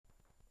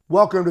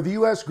Welcome to the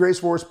U.S. Grace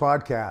Force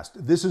podcast.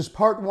 This is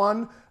part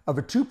one of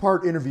a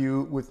two-part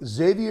interview with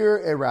Xavier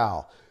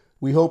Herral.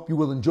 We hope you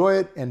will enjoy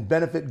it and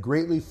benefit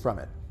greatly from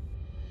it.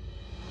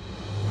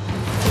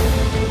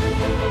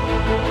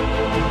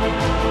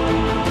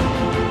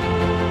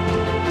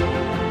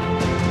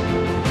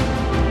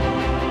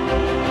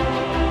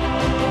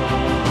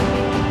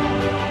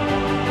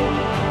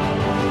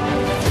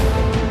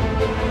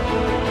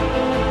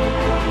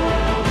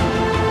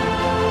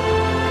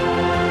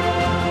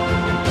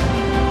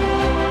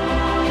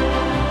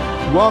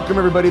 Welcome,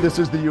 everybody. This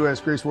is the U.S.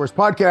 Grace Force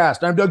podcast.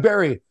 I'm Doug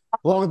Barry,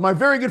 along with my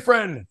very good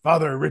friend,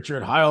 Father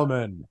Richard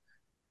Heilman.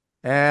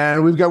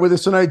 And we've got with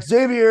us tonight,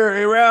 Xavier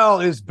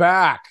Herral is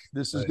back.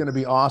 This is going to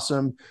be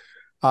awesome.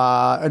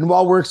 And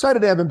while we're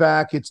excited to have him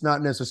back, it's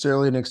not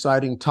necessarily an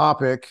exciting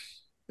topic.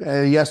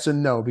 Yes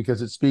and no,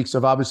 because it speaks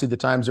of obviously the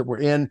times that we're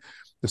in,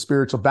 the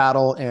spiritual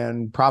battle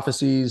and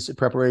prophecies,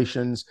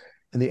 preparations,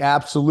 and the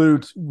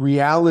absolute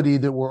reality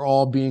that we're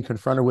all being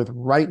confronted with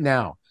right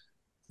now.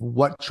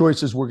 What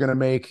choices we're going to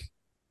make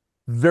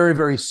very,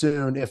 very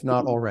soon, if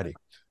not already.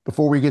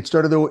 Before we get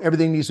started, though,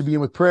 everything needs to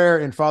begin with prayer.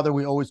 And Father,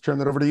 we always turn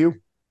that over to you.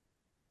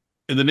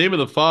 In the name of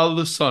the Father,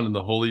 the Son, and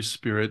the Holy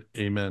Spirit,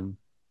 amen.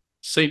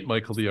 Saint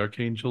Michael the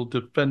Archangel,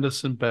 defend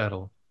us in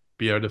battle.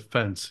 Be our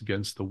defense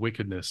against the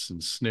wickedness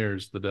and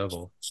snares of the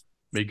devil.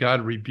 May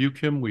God rebuke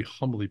him, we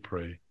humbly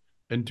pray.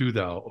 And do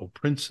thou, O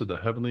Prince of the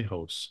heavenly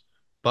hosts,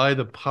 by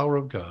the power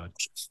of God,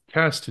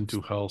 cast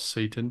into hell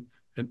Satan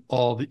and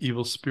all the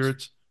evil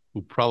spirits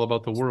who prowl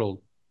about the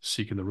world,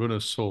 seeking the ruin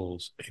of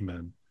souls.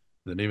 Amen.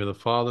 In the name of the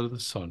Father, the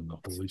Son, and the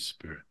Holy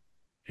Spirit.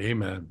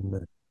 Amen.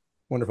 Amen.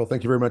 Wonderful.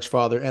 Thank you very much,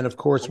 Father. And of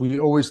course, we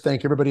always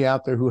thank everybody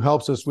out there who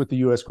helps us with the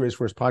U.S. Grace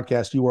Force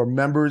podcast. You are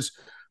members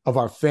of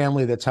our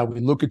family. That's how we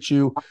look at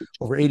you.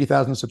 Over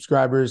 80,000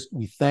 subscribers.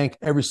 We thank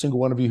every single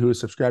one of you who has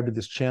subscribed to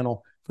this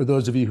channel. For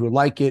those of you who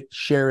like it,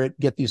 share it,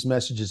 get these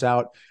messages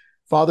out.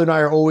 Father and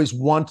I are always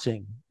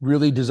wanting,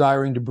 really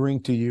desiring to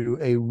bring to you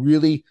a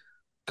really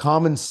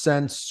common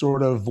sense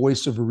sort of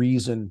voice of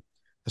reason,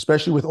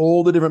 especially with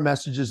all the different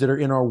messages that are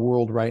in our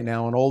world right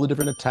now and all the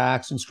different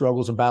attacks and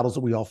struggles and battles that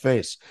we all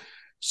face.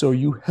 So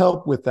you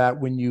help with that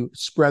when you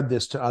spread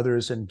this to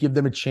others and give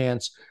them a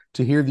chance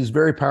to hear these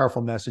very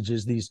powerful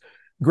messages, these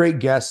great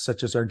guests,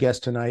 such as our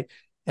guest tonight.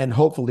 And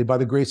hopefully, by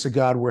the grace of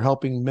God, we're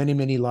helping many,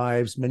 many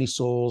lives, many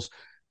souls,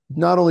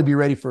 not only be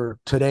ready for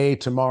today,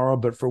 tomorrow,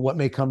 but for what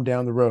may come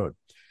down the road.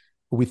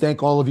 We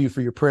thank all of you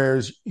for your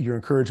prayers, your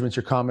encouragements,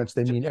 your comments.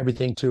 They mean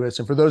everything to us.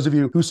 And for those of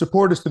you who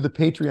support us through the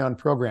Patreon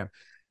program,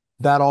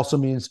 that also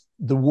means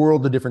the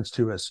world of difference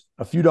to us.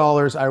 A few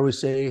dollars, I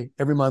always say,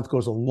 every month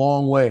goes a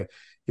long way.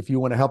 If you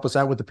want to help us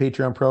out with the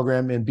Patreon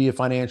program and be a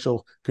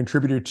financial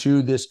contributor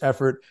to this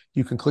effort,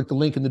 you can click the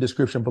link in the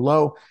description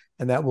below,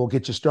 and that will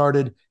get you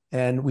started.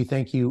 And we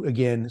thank you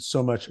again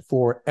so much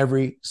for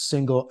every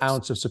single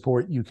ounce of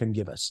support you can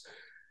give us.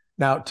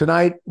 Now,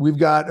 tonight, we've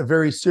got a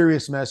very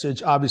serious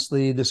message.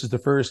 Obviously, this is the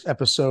first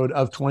episode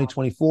of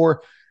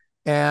 2024.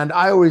 And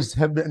I always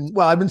have been,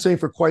 well, I've been saying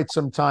for quite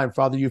some time,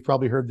 Father, you've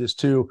probably heard this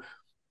too,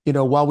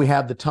 while we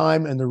have the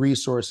time and the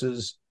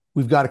resources,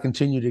 we've got to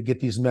continue to get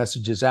these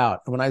messages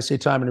out. And when I say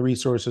time and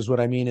resources, what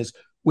I mean is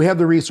we have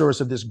the resource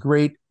of this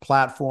great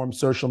platform,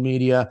 social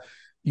media,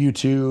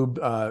 YouTube,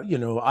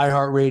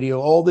 iHeartRadio,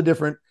 all the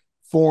different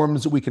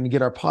forms that we can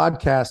get our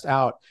podcast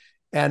out.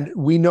 And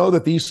we know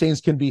that these things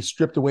can be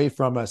stripped away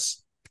from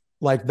us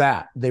like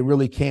that. They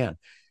really can.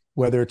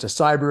 Whether it's a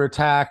cyber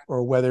attack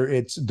or whether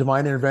it's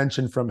divine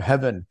intervention from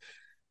heaven,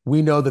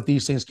 we know that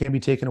these things can be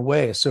taken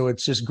away. So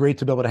it's just great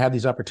to be able to have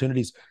these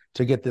opportunities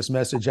to get this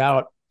message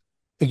out,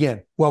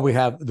 again, while we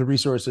have the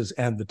resources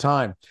and the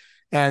time.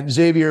 And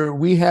Xavier,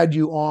 we had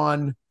you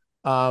on,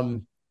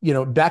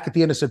 back at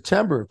the end of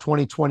September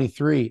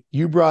 2023.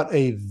 You brought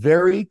a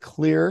very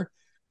clear,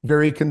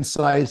 very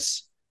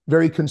concise,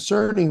 very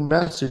concerning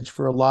message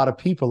for a lot of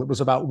people. It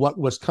was about what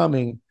was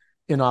coming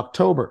in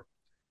October.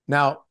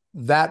 Now,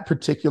 that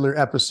particular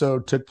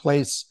episode took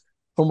place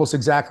almost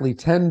exactly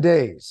 10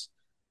 days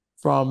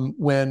from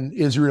when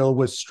Israel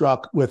was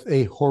struck with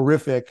a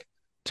horrific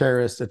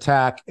terrorist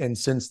attack. And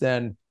since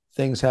then,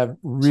 things have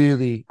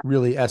really,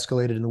 really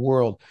escalated in the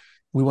world.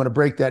 We want to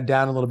break that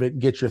down a little bit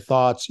and get your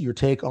thoughts, your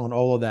take on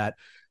all of that.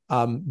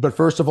 But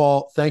first of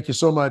all, thank you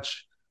so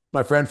much,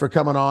 my friend, for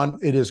coming on.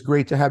 It is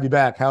great to have you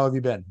back. How have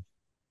you been?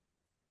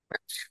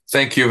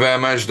 Thank you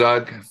very much,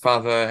 Doug,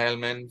 Father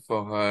Heilman,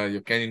 for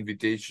your kind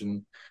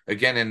invitation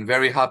again, and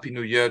very happy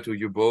New Year to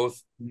you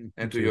both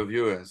and to your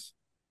viewers.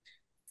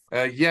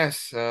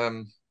 Yes,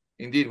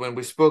 indeed, when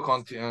we spoke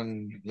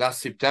on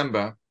last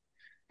September,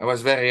 I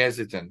was very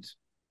hesitant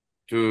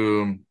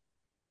to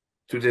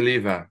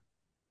deliver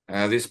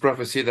this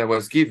prophecy that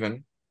was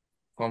given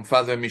from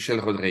Father Michel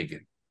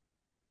Rodriguez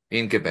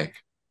in Quebec.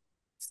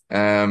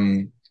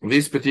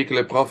 This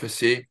particular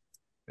prophecy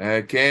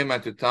came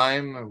at a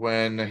time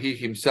when he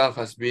himself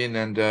has been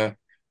under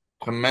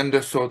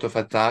tremendous sort of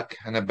attack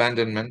and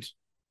abandonment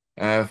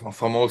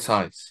from all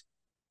sides.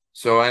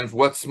 So, and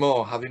what's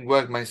more, having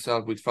worked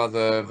myself with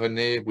Father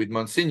René, with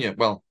Monsignor,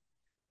 well,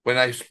 when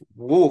I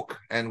walk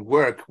and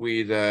work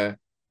with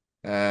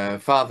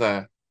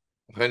Father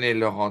René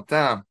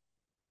Laurentin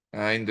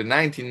in the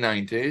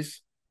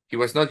 1990s, he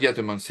was not yet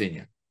a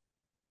Monsignor.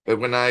 But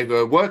when I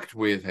worked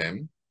with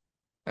him,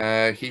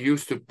 he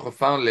used to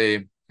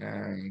profoundly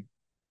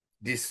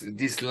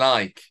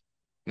dislike,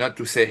 not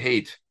to say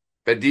hate,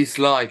 but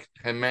dislike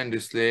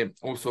tremendously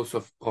all sorts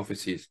of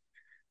prophecies.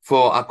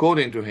 For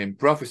according to him,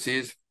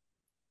 prophecies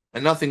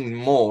are nothing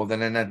more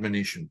than an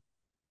admonition.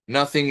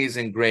 Nothing is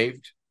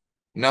engraved,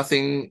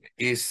 nothing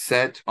is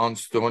set on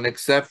stone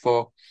except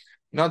for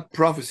not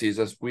prophecies,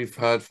 as we've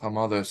heard from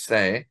others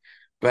say,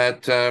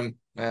 but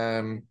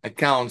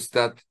accounts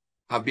that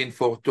have been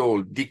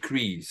foretold,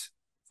 decrees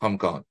from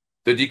God.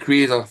 The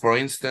decrees are, for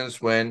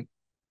instance, when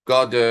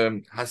God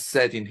has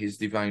said in his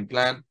divine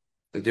plan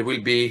that there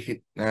will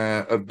be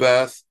a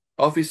birth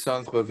of his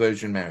son through a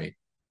Virgin Mary.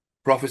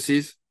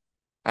 Prophecies,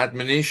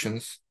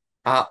 admonitions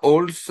are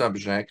all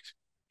subject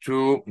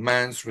to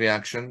man's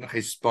reaction,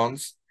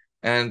 response,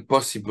 and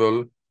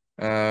possible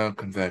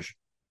conversion.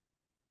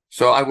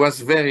 So I was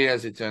very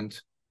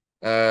hesitant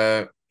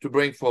to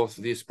bring forth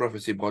this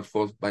prophecy brought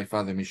forth by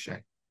Father Michel.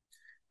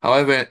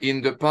 However,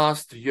 in the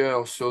past year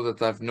or so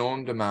that I've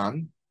known the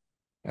man,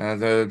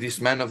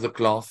 this man of the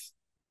cloth,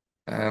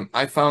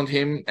 I found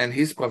him and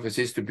his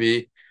prophecies to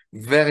be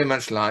very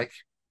much like,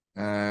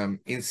 in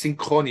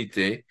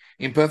synchronité,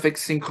 in perfect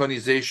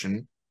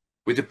synchronization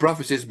with the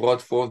prophecies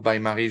brought forth by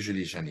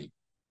Marie-Julie Janis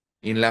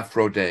in La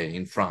Fraudet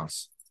in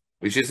France,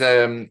 which is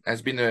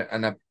has been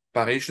an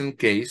apparition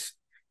case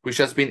which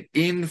has been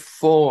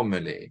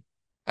informally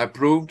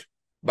approved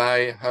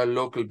by her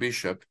local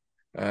bishop,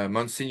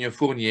 Monsignor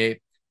Fournier,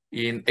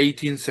 in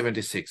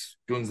 1876,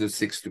 June the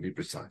 6th to be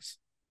precise,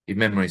 if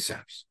memory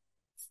serves.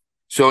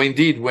 So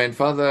indeed, when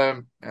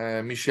Father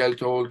Michel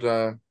told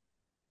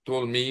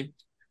me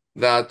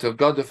that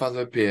God the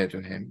Father appeared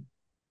to him,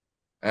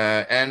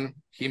 and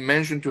he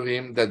mentioned to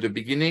him that the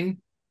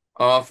beginning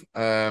of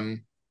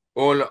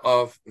all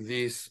of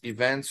these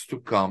events to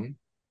come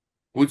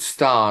would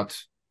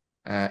start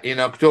in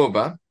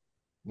October.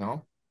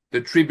 No,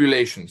 the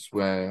tribulations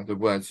were the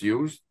words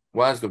used,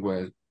 was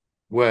the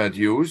word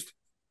used.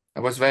 I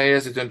was very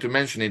hesitant to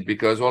mention it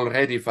because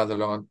already Father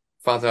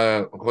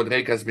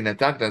Roderick has been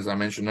attacked, as I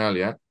mentioned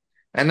earlier,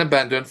 and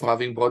abandoned for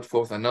having brought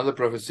forth another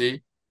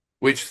prophecy,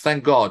 which,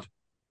 thank God,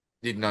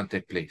 did not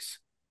take place.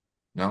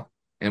 No,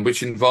 and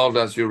which involved,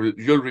 as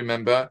you'll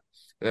remember,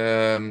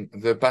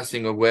 the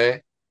passing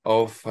away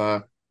of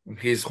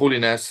His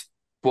Holiness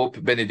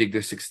Pope Benedict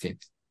XVI.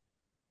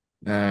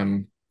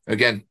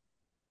 Again,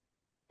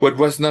 what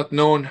was not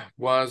known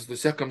was the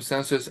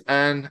circumstances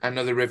and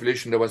another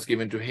revelation that was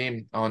given to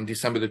him on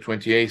December the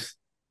 28th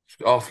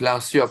of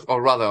last year,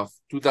 or rather of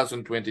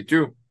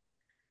 2022,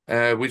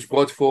 which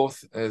brought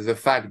forth the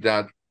fact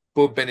that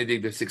Pope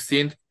Benedict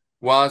XVI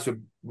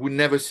would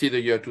never see the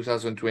year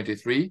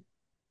 2023,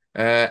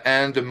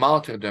 and the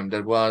martyrdom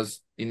that was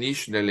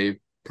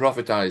initially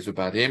prophesied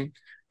about him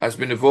has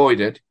been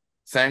avoided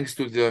thanks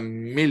to the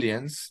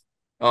millions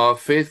of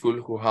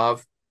faithful who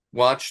have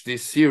watched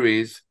this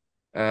series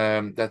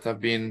that have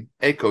been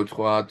echoed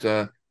throughout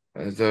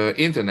the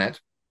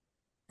internet,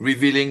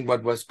 revealing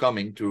what was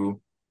coming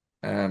to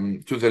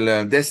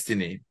the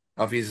destiny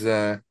of His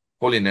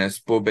Holiness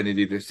Pope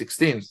Benedict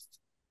XVI.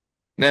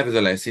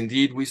 Nevertheless,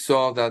 indeed, we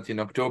saw that in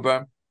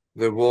October,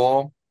 the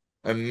war,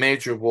 a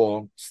major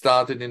war,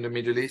 started in the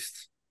Middle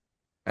East.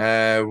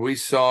 We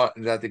saw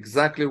that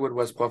exactly what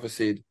was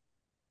prophesied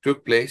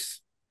took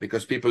place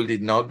because people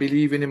did not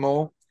believe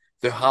anymore.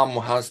 The harm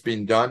has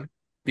been done.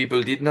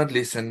 People did not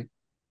listen,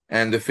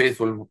 and the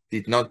faithful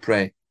did not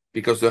pray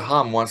because the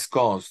harm was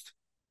caused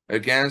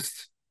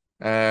against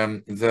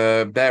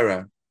the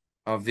bearer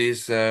of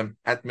this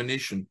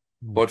admonition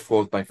brought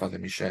forth by Father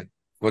Michel.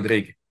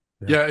 Rodrigue.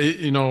 Yeah,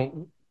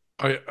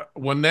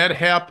 when that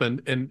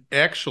happened, and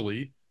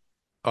actually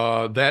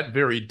that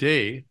very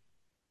day,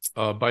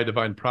 by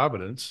divine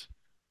providence,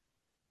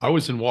 I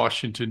was in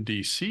Washington,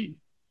 D.C.,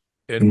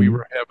 and we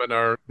were having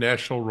our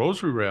National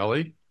Rosary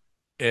Rally,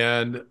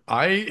 and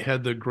I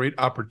had the great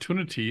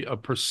opportunity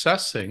of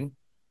processing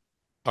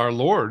our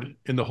Lord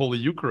in the Holy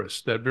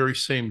Eucharist that very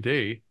same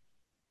day.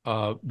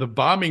 The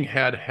bombing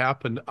had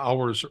happened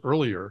hours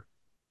earlier,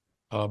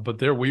 but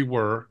there we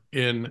were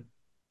in,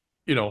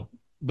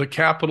 the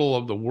capital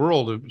of the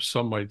world,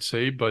 some might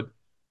say, but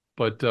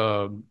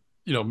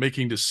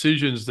making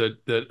decisions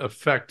that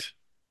affect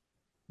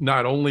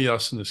not only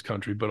us in this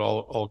country, but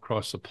all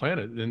across the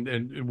planet.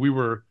 And we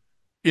were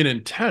in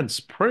intense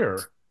prayer.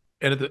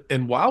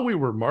 And while we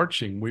were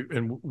marching,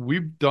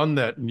 we've done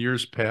that in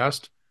years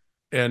past.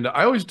 And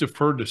I always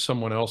deferred to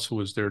someone else who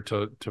was there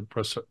to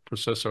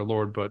process our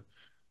Lord. But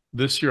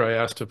this year I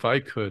asked if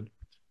I could,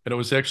 and it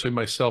was actually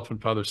myself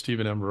and Father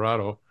Stephen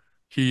Amarato.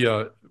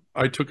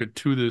 I took it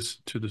to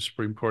the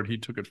Supreme Court. He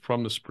took it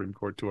from the Supreme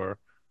Court to our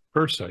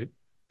prayer site.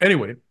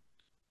 Anyway,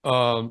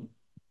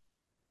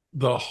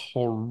 the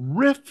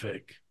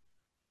horrific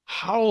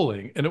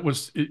howling, and it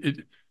was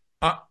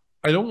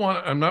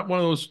I'm not one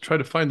of those try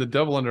to find the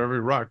devil under every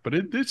rock, but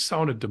it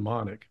sounded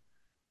demonic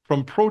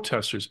from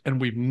protesters,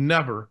 and we've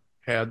never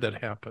had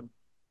that happen.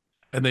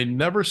 And they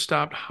never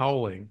stopped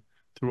howling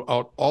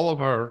throughout all of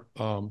our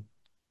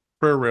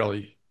prayer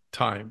rally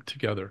time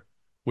together,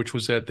 which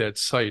was at that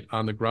site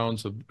on the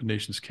grounds of the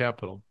nation's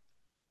capital.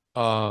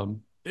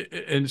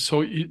 And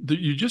so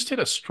you just had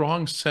a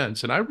strong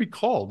sense. And I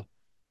recalled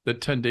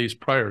that 10 days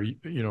prior,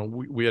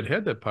 we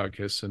had that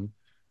podcast,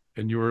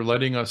 and you were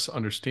letting us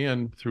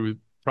understand through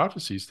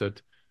prophecies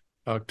that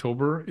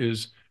October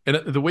is,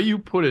 and the way you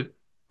put it,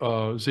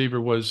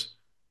 Xavier, was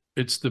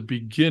it's the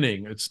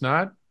beginning. It's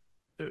not,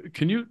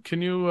 can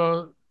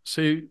you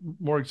say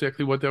more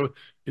exactly what that was?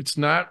 It's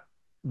not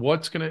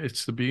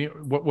it's the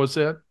beginning. What was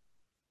that?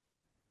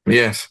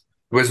 Yes,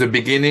 it was the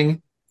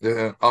beginning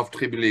of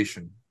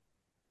tribulation,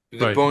 to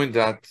the point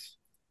that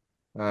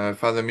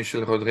Father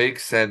Michel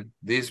Rodriguez said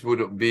this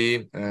would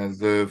be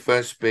the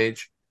first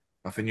page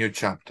of a new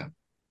chapter.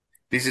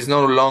 This is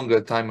no longer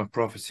a time of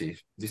prophecy.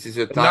 This is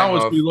a time now,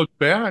 as we look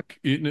back,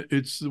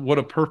 it's what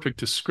a perfect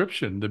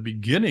description, the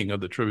beginning of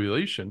the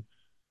tribulation.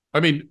 I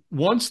mean,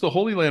 once the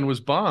Holy Land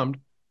was bombed,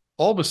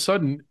 all of a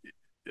sudden,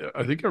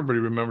 I think everybody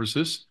remembers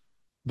this,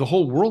 the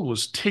whole world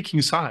was taking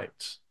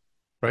sides,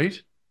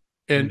 right?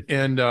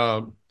 And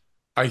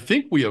I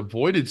think we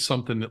avoided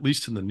something, at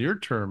least in the near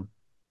term,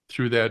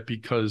 through that,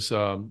 because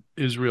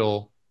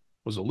Israel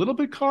was a little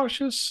bit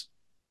cautious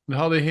in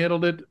how they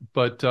handled it,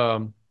 but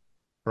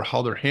or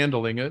how they're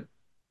handling it.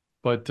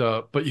 But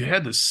you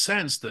had the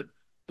sense that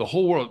the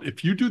whole world,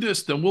 if you do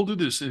this, then we'll do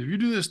this. If you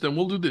do this, then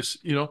we'll do this,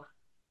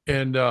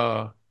 And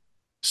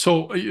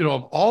so,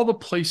 of all the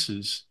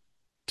places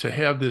to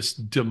have this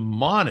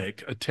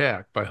demonic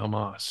attack by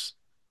Hamas,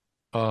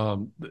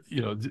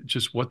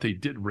 just what they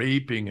did,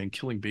 raping and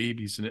killing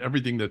babies and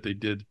everything that they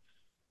did.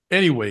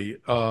 Anyway,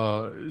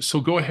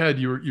 so go ahead.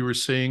 You were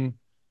saying,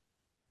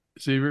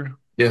 Xavier?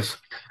 Yes.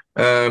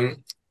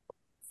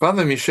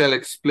 Father Michel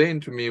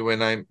explained to me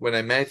when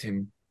I met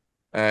him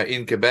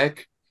in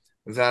Quebec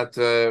that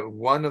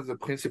one of the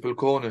principal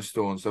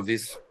cornerstones of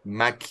this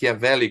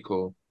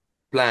Machiavellical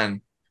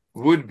plan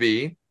would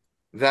be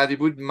that it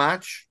would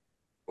match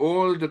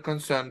all the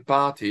concerned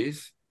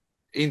parties'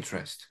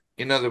 interest.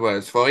 In other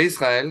words, for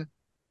Israel,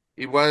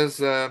 it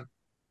was,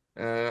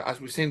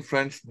 as we say in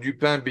French, du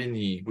pain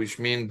béni, which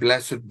means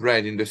blessed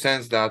bread, in the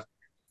sense that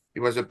it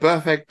was a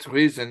perfect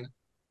reason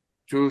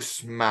to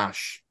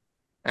smash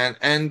and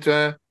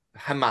enter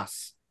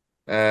Hamas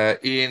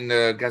in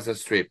Gaza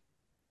Strip.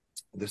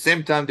 At the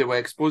same time, they were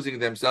exposing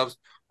themselves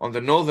on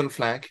the northern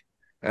flank,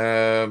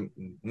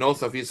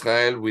 north of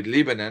Israel, with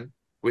Lebanon,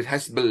 with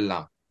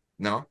Hezbollah,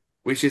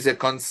 which is a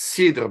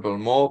considerable,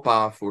 more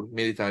powerful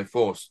military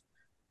force.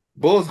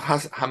 Both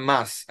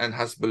Hamas and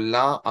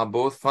Hezbollah are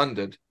both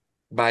funded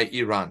by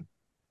Iran.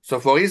 So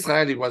for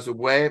Israel, it was a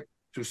way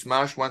to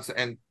smash once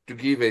and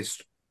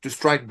to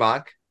strike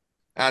back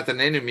at an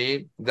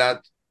enemy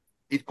that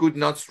it could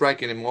not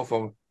strike anymore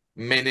for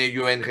many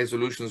UN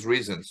resolutions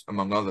reasons,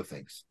 among other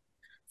things.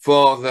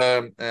 For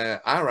the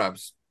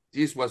Arabs,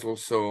 this was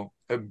also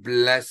a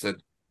blessed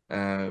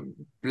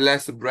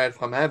bread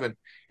from heaven,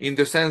 in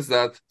the sense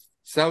that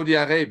Saudi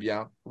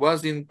Arabia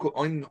was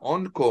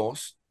on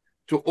course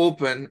to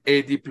open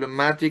a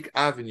diplomatic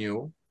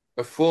avenue,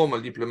 a formal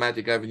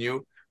diplomatic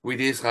avenue with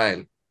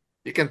Israel.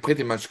 You can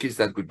pretty much kiss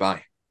that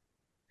goodbye.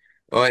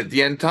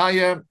 The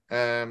entire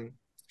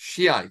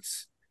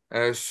Shiites,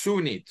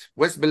 Sunnite,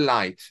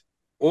 Westbelite,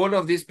 all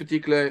of these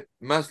particular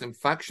Muslim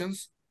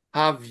factions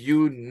have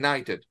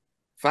united.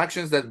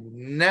 Factions that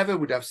never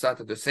would have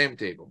sat at the same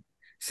table,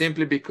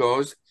 simply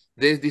because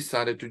they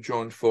decided to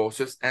join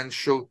forces and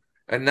show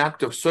an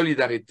act of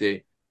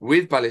solidarity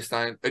with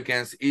Palestine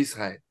against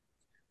Israel.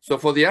 So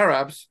for the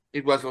Arabs,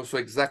 it was also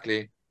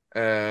exactly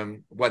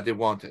what they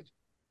wanted.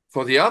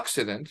 For the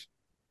Occident,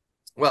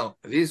 well,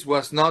 this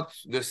was not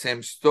the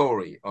same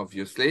story,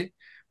 obviously,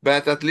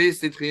 but at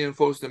least it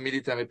reinforced the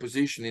military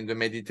position in the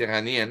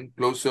Mediterranean,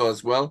 closer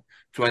as well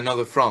to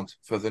another front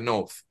further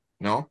north,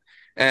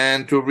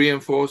 and to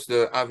reinforce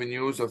the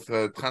avenues of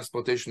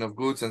transportation of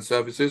goods and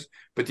services,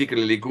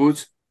 particularly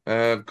goods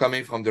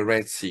coming from the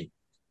Red Sea.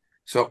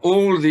 So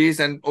all these,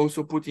 and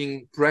also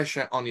putting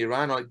pressure on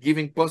Iran, or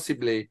giving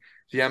possibly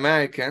the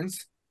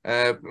Americans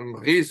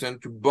reason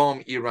to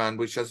bomb Iran,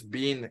 which has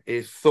been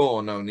a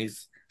thorn on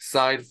his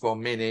side for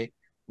many,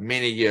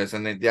 many years.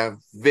 And they are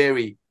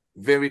very,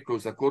 very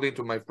close. According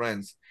to my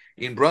friends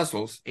in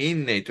Brussels,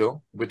 in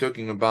NATO, we're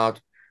talking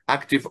about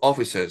active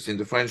officers in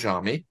the French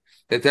army.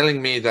 They're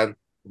telling me that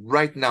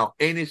right now,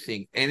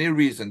 anything, any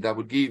reason that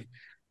would give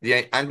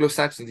the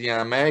Anglo-Saxons, the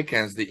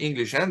Americans, the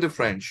English, and the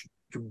French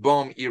to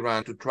bomb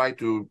Iran, to try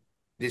to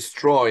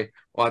destroy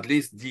or at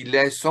least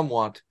delay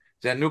somewhat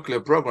their nuclear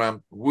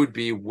program, would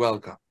be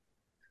welcome.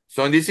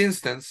 So in this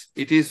instance,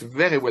 it is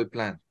very well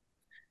planned.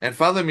 And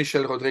Father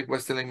Michel Rodriguez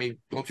was telling me,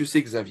 don't you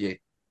see, Xavier,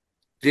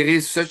 there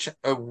is such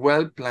a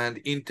well-planned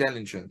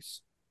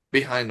intelligence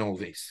behind all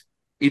this.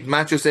 It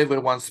matches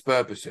everyone's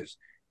purposes.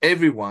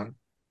 Everyone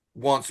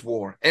wants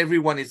war.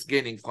 Everyone is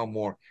gaining from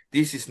war.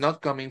 This is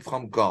not coming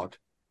from God.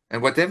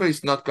 And whatever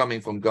is not coming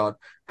from God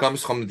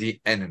comes from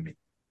the enemy.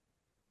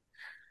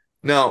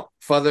 Now,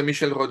 Father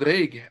Michel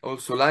Rodrigue,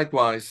 also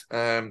likewise,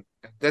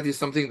 that is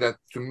something that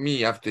to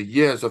me, after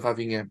years of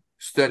having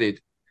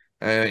studied,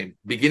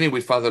 beginning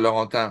with Father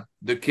Laurentin,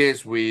 the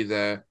case with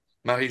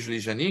Marie-Julie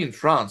Jany in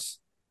France,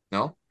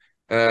 no,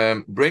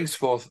 brings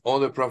forth all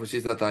the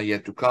prophecies that are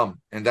yet to come.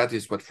 And that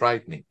is what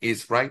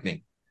is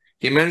frightening.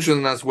 He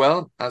mentioned as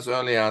well, as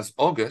early as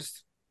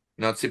August,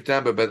 not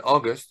September, but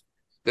August,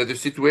 that the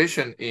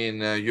situation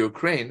in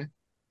Ukraine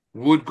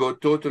would go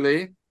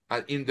totally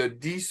in the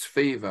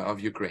disfavor of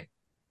Ukraine.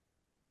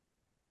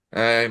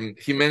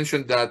 He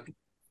mentioned that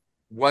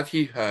what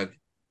he heard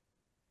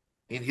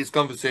in his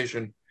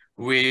conversation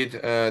with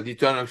the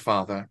Eternal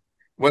Father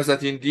was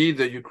that indeed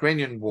the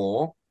Ukrainian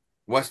war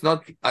was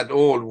not at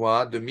all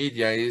what the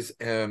media is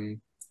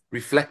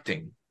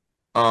reflecting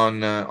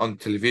on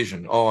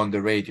television or on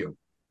the radio.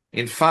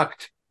 In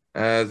fact,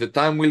 the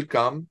time will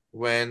come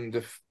when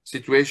the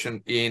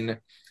situation in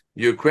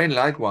Ukraine,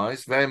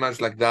 likewise, very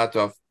much like that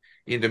of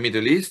in the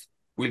Middle East,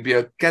 will be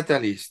a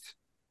catalyst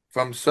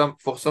for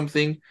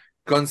something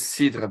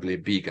considerably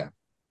bigger.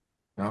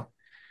 No?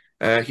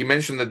 He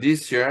mentioned that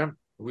this year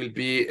will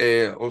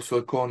be also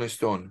a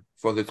cornerstone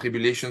for the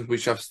tribulations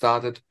which have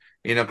started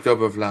in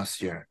October of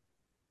last year.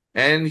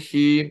 And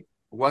he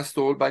was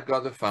told by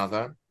God the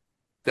Father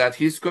that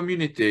his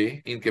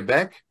community in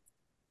Quebec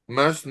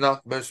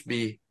must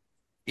be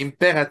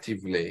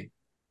imperatively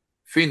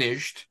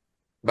finished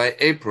by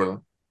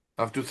April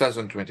of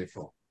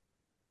 2024.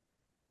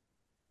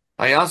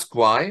 I asked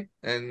why,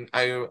 and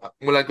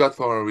what I got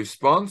for a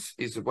response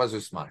was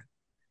a smile.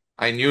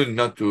 I knew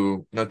not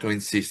to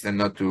insist and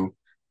not to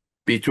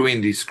be too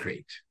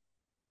indiscreet.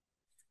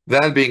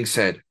 That being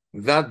said,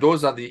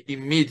 those are the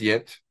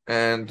immediate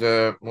and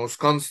most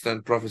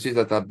constant prophecies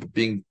that are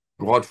being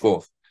brought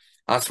forth.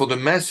 As for the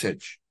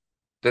message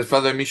that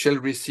Father Michel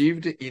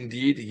received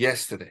indeed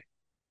yesterday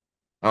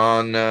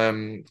on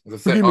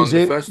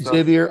the first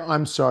Xavier,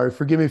 I'm sorry,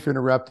 forgive me for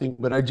interrupting,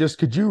 but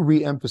could you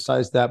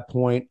re-emphasize that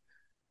point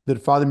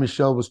that Father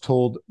Michel was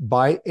told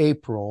by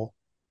April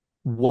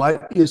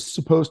what is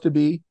supposed to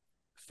be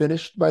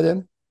finished by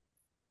then?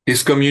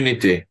 His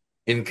community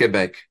in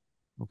Quebec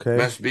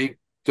must be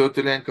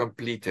totally and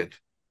completed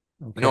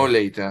no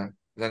later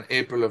than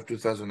April of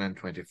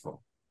 2024.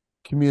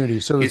 Community.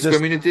 So his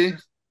community?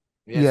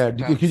 Yes,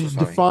 yeah. Could you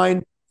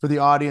define for the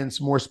audience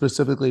more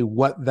specifically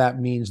what that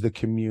means, the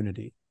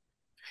community?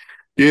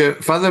 Yeah,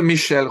 Father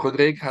Michel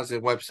Rodrigue has a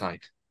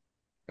website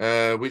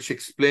which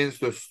explains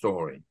the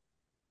story.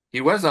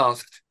 He was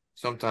asked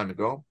some time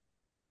ago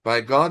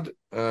by God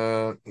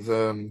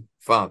the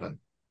Father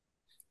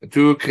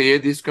to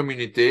create this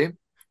community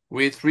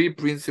with three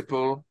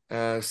principal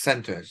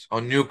centers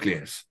or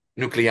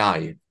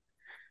nuclei.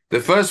 The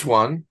first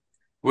one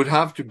would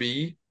have to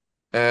be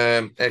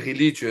a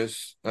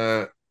religious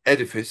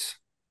edifice,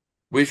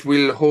 which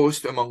will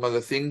host, among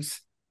other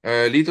things,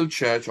 a little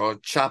church or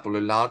chapel, a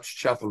large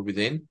chapel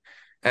within,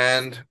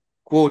 and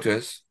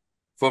quarters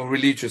for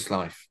religious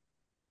life.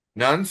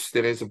 Nuns,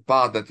 there is a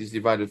part that is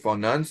divided for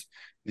nuns,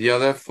 the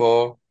other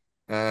for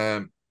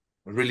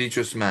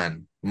religious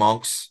men,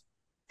 monks,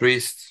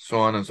 priests, so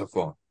on and so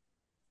forth.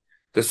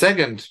 The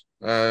second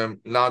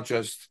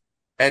largest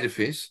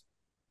edifice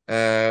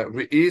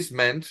is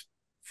meant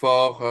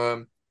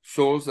for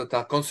souls that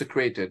are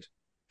consecrated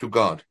to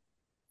God,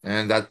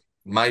 and that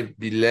might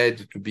be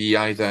led to be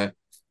either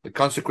a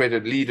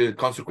consecrated leader,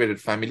 consecrated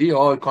family,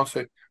 or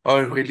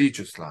a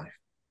religious life.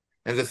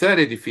 And the third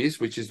edifice,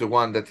 which is the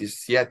one that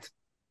is yet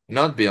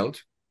not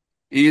built,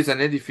 is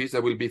an edifice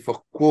that will be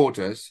for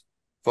quarters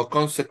for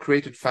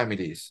consecrated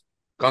families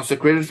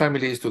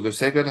to the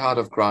Sacred Heart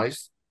of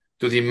Christ,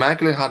 to the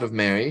Immaculate Heart of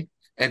Mary,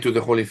 and to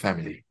the Holy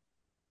Family.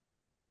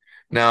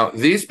 Now,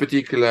 these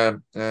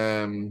particular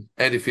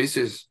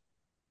edifices,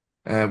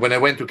 when I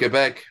went to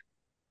Quebec,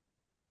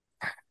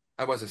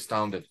 I was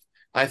astounded.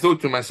 I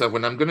thought to myself,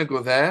 when I'm going to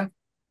go there,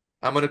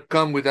 I'm going to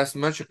come with as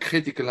much a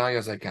critical eye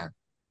as I can.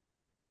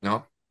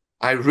 No,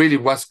 I really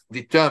was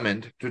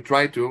determined to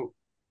try to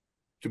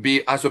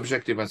be as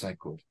objective as I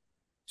could.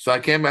 So I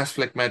came as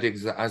phlegmatic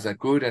as I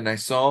could, and I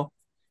saw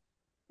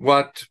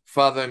what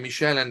Father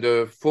Michel and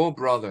the four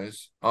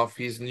brothers of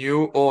his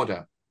new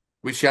order,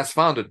 which he has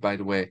founded, by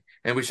the way,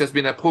 and which has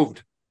been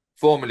approved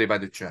formally by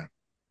the Church.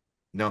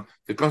 No,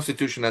 the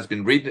Constitution has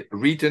been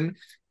written,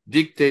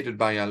 dictated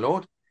by our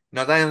Lord.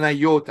 Not an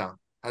iota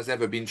has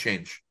ever been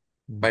changed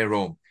by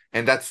Rome.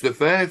 And that's the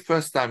very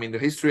first time in the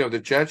history of the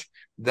Church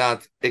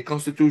that a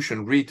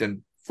constitution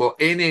written for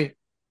any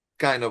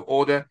kind of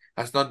order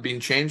has not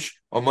been changed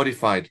or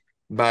modified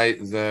by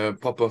the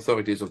proper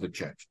authorities of the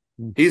Church.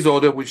 His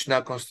order, which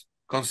now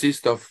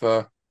consists of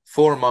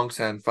 4 monks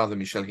and Father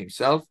Michel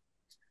himself,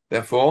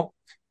 therefore,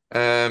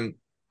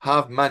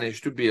 have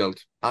managed to build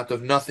out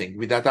of nothing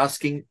without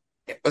asking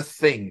a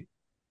thing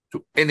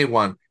to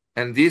anyone.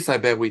 And this I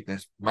bear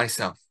witness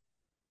myself.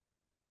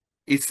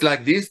 It's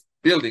like these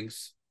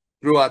buildings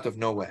grew out of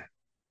nowhere.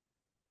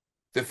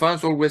 The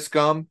funds always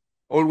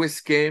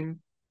came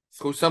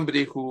through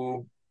somebody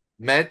who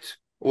met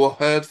or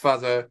heard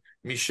Father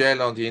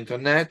Michel on the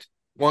internet,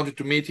 wanted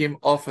to meet him,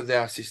 offer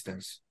their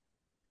assistance.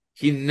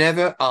 He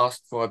never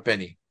asked for a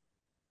penny.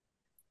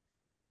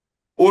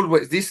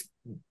 Always, this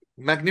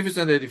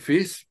magnificent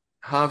edifice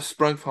have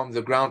sprung from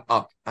the ground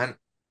up, and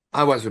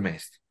I was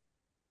amazed.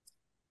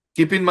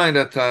 Keep in mind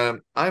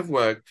that I've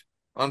worked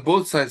on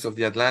both sides of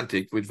the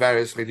Atlantic with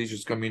various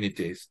religious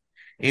communities.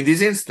 In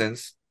this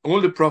instance,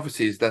 all the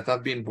prophecies that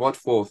have been brought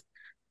forth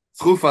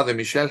through Father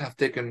Michel have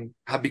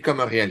become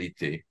a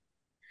reality.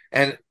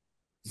 And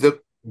the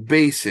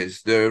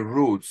basis, the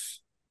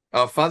roots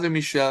of Father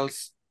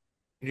Michel's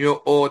new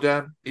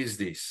order is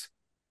this: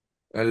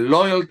 a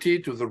loyalty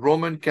to the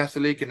Roman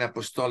Catholic and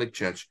Apostolic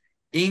Church,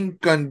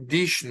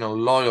 unconditional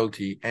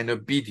loyalty and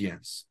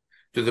obedience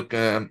to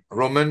the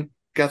Roman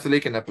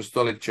Catholic and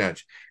Apostolic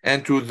Church,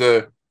 and to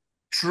the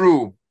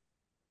true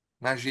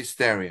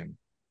magisterium.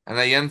 And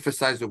I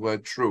emphasize the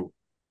word true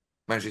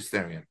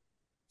magisterium.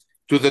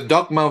 To the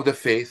dogma of the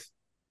faith,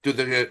 to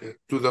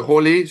the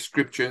Holy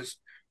Scriptures,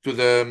 to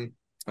the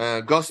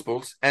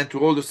Gospels, and to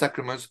all the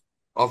sacraments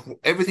of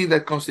everything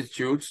that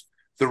constitutes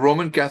the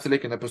Roman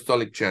Catholic and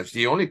Apostolic Church,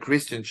 the only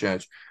Christian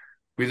church.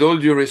 With all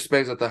due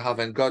respect that I have,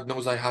 and God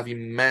knows I have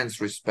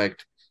immense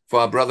respect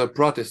for our brother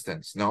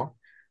Protestants, no?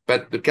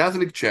 But the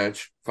Catholic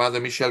Church, Father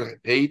Michel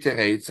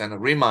reiterates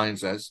and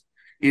reminds us,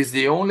 is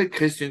the only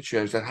Christian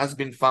church that has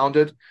been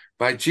founded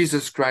by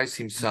Jesus Christ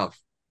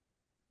himself.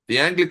 The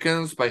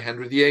Anglicans by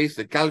Henry VIII,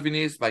 the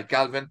Calvinists by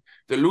Calvin,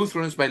 the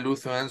Lutherans by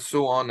Luther, and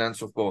so on and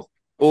so forth.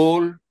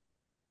 All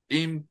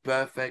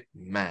imperfect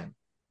man.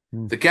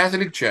 The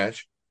Catholic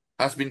Church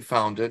has been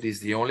founded, is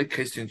the only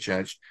Christian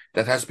church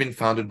that has been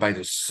founded by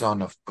the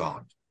Son of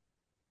God.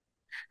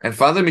 And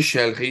Father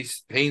Michel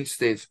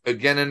reinstates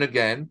again and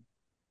again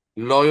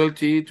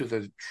loyalty to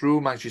the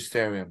true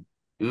magisterium,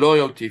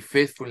 loyalty,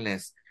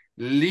 faithfulness,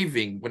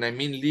 living. When I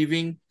mean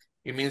living,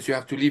 it means you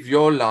have to live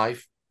your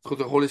life through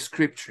the Holy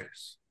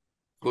Scriptures,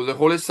 through the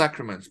Holy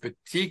Sacraments,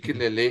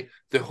 particularly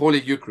the Holy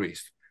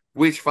Eucharist,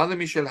 which Father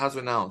Michel has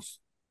announced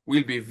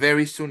will be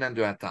very soon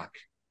under attack.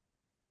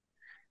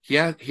 He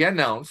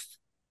announced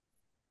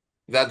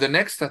that the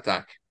next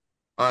attack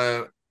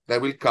that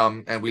will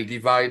come and will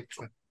divide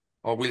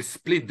or will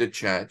split the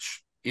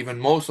church even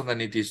more so than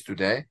it is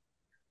today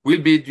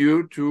will be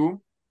due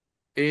to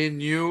a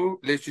new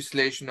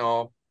legislation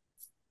or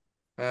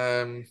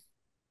a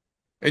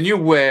new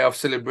way of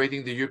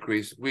celebrating the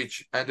Eucharist,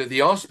 which under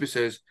the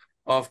auspices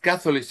of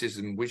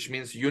Catholicism, which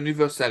means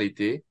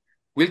universality,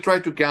 will try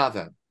to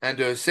gather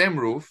under the same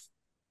roof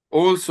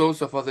all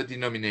sorts of other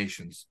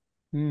denominations.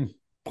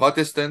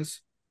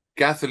 Protestants,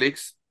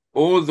 Catholics,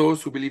 all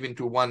those who believe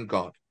into one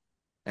God.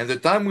 And the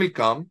time will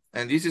come,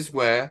 and this is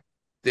where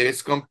there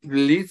is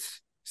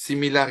complete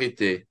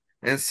similarity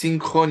and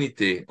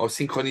synchronity or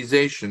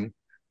synchronization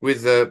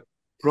with the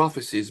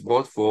prophecies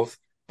brought forth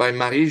by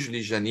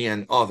Marie-Julie Janis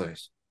and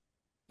others.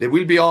 They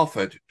will be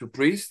offered to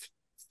priests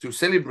to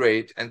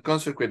celebrate and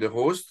consecrate the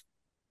host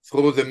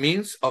through the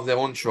means of their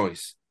own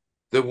choice.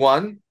 The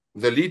one,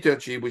 the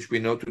liturgy, which we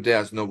know today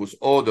as Novus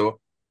Ordo,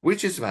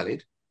 which is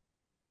valid,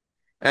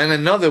 and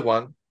another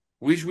one,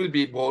 which will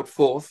be brought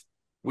forth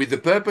with the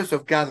purpose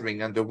of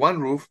gathering under one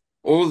roof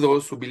all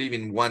those who believe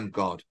in one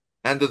God,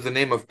 under the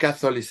name of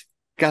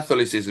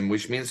Catholicism,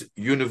 which means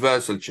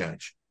universal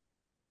church.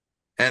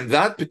 And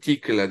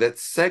that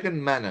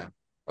second manner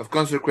of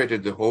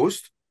consecrating the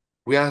host,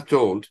 we are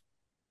told,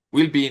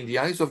 will be in the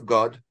eyes of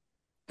God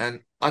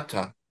an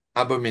utter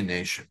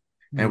abomination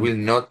and will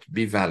not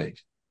be valid.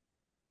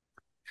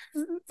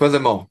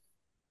 Furthermore,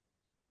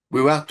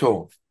 we were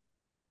told,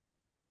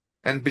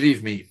 and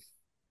believe me,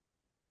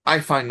 I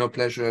find no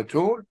pleasure at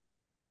all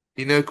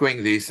in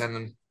echoing this,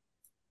 and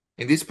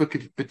in this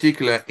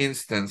particular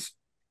instance,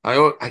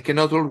 I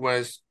cannot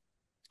always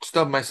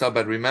stop myself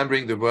by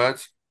remembering the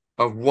words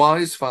of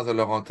wise Father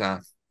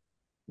Laurentin.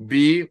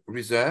 Be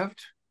reserved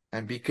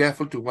and be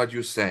careful to what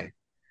you say.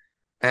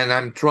 And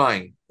I'm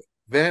trying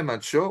very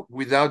much so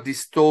without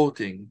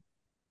distorting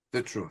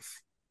the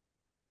truth.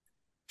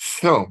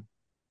 So,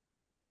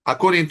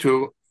 according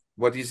to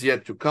what is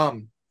yet to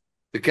come,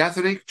 the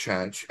Catholic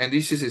Church, and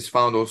this is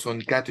found also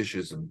in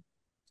Catechism,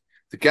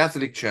 the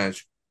Catholic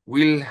Church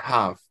will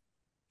have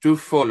to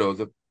follow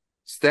the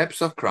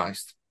steps of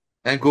Christ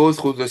and go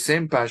through the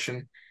same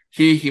passion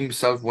he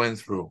himself went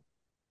through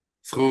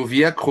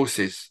Via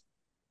Crucis,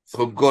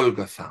 through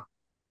Golgotha.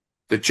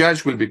 The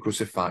Church will be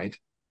crucified.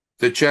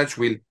 The Church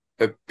will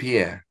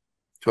appear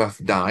to have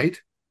died,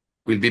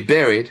 will be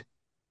buried,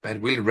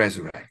 but will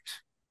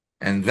resurrect.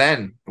 And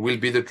then will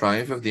be the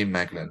triumph of the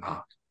Immaculate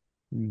Heart.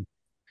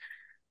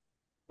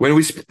 When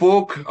we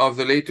spoke of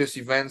the latest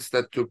events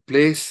that took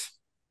place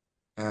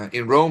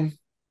in Rome,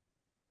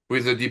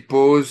 with the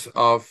depose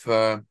of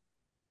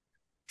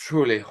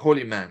truly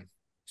holy men,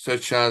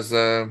 such as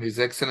His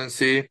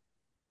Excellency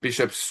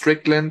Bishop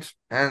Strickland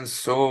and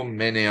so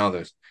many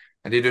others.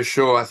 I did a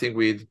show, I think,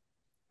 with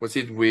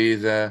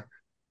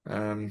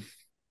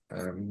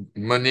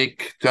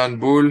Monique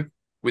Turnbull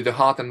with the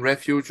Heart and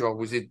Refuge, or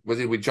was it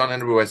with John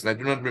Henry Weston? I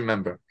do not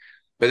remember.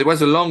 But there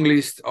was a long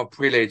list of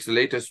prelates, the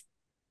latest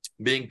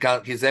being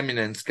His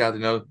Eminence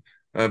Cardinal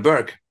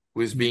Burke,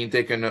 who is being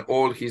taken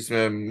all his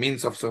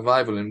means of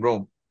survival in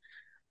Rome.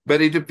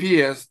 But it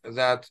appears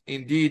that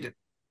indeed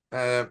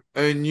a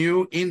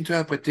new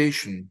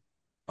interpretation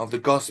of the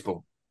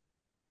gospel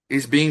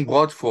is being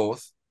brought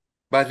forth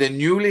by the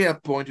newly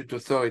appointed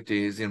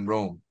authorities in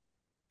Rome.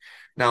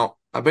 Now,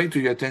 I bring to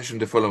your attention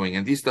the following,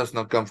 and this does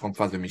not come from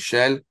Father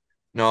Michel,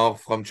 nor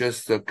from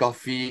just a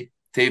coffee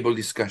table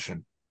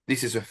discussion.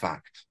 This is a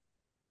fact.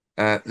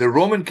 The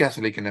Roman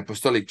Catholic and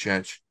Apostolic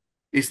Church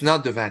is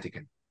not the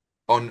Vatican,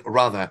 or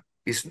rather,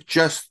 it's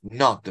just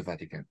not the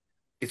Vatican.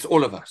 It's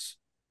all of us.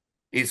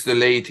 It's the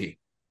laity.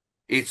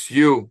 It's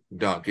you,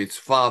 Doug. It's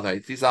Father.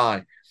 It is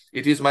I.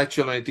 It is my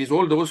children. It is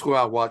all those who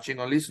are watching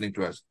or listening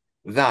to us.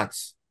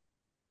 That's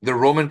the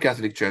Roman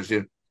Catholic Church,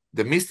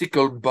 the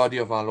mystical body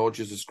of our Lord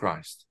Jesus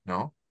Christ,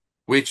 no?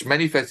 Which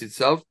manifests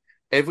itself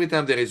every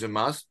time there is a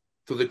Mass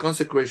through the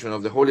consecration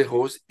of the Holy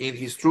Host in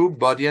his true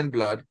body and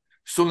blood,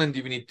 soul and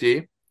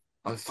divinity,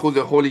 through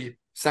the Holy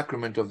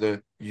Sacrament of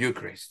the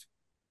Eucharist.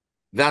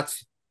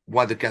 That's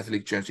what the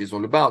Catholic Church is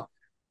all about.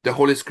 The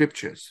Holy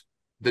Scriptures,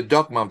 the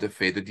dogma of the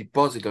faith, the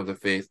deposit of the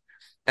faith,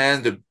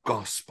 and the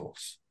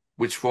Gospels,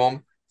 which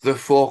form the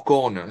four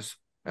corners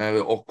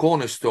or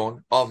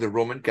cornerstone of the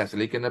Roman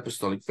Catholic and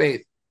Apostolic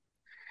faith.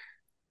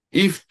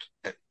 If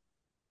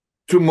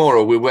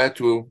tomorrow we were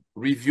to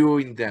review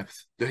in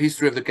depth the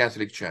history of the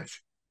Catholic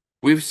Church,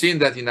 we've seen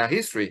that in our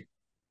history,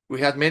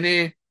 we had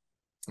many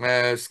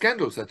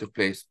scandals that took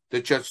place.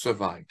 The Church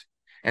survived,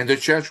 and the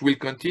Church will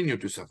continue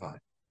to survive.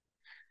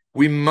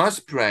 We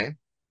must pray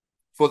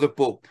for the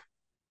Pope.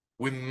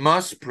 We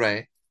must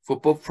pray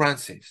for Pope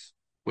Francis.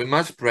 We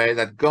must pray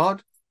that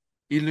God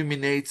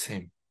illuminates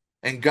him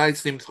and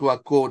guides him through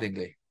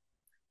accordingly.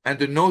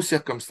 Under no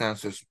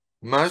circumstances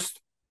must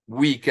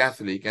we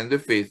Catholic and the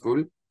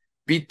faithful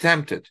be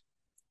tempted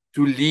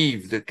to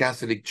leave the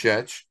Catholic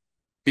Church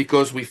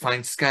because we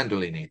find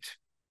scandal in it,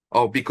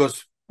 or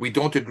because we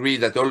don't agree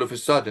that all of a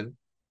sudden,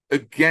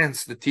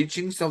 against the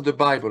teachings of the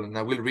Bible, and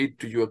I will read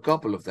to you a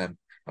couple of them,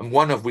 and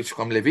one of which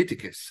from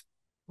Leviticus,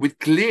 which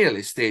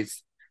clearly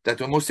states that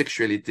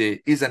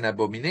homosexuality is an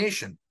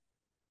abomination.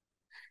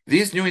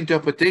 This new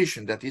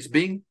interpretation that is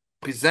being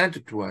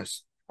presented to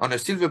us on a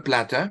silver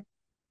platter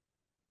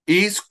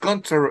is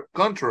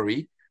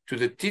contrary to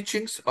the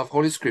teachings of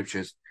Holy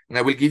Scriptures. And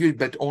I will give you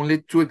but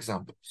only two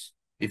examples,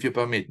 if you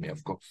permit me,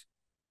 of course.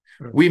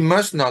 Sure. We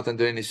must not,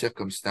 under any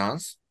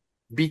circumstance,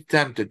 be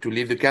tempted to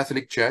leave the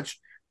Catholic Church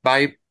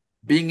by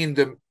making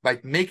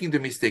the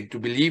mistake to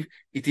believe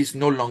it is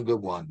no longer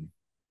one.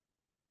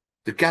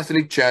 The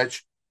Catholic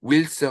Church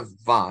will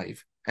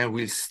survive and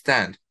will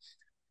stand.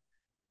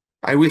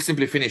 I will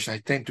simply finish. I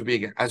tend to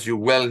be, as you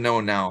well know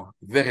now,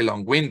 very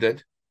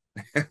long-winded.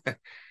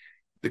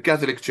 The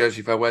Catholic Church,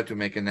 if I were to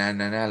make an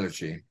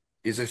analogy,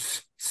 is a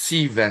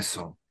sea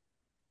vessel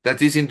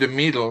that is in the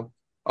middle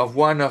of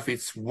one of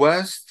its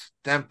worst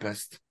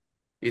tempests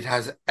it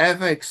has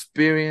ever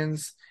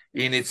experienced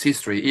in its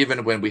history,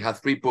 even when we had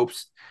three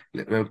popes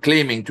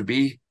claiming to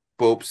be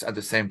popes at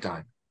the same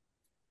time.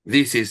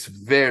 This is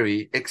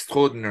very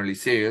extraordinarily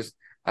serious,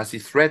 as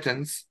it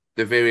threatens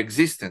the very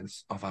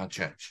existence of our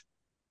church.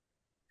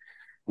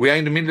 We are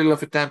in the middle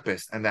of a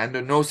tempest, and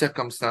under no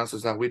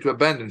circumstances are we to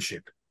abandon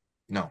ship.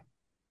 No.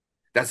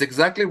 That's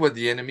exactly what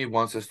the enemy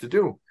wants us to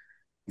do.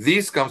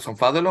 This comes from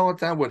Father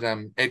Laurentin, what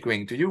I'm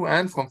echoing to you,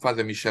 and from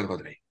Father Michel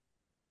Rodrigue.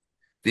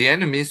 The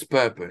enemy's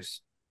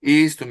purpose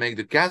is to make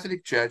the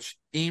Catholic Church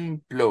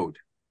implode,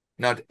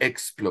 not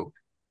explode,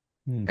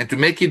 and to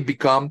make it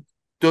become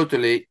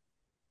totally,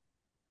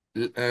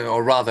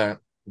 or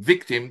rather,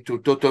 victim to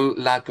total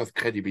lack of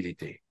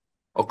credibility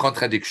or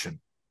contradiction.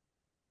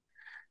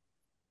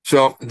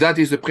 So that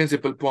is the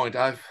principal point.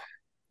 I've,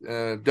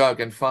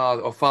 Doug and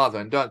Father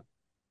and Doug,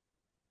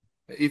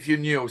 if you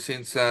knew,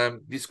 since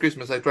this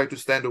Christmas, I try to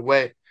stand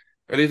away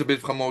a little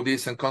bit from all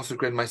this and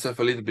consecrate myself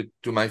a little bit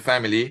to my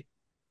family,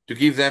 to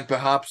give them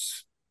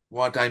perhaps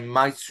what I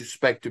might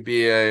suspect to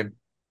be a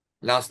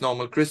last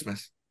normal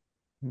Christmas.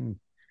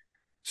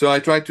 So I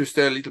try to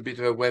stay a little bit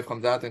away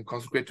from that and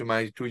consecrate to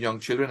my two young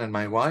children and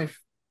my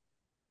wife.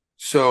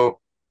 So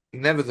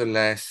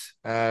nevertheless,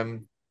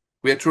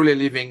 we are truly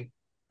living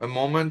a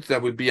moment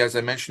that will be, as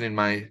I mentioned in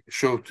my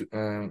show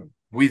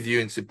with you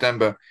in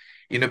September,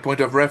 in a point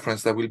of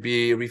reference that will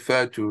be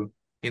referred to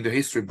in the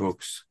history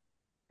books.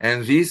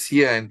 And this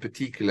year in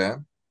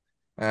particular,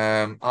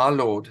 our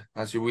Lord,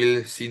 as you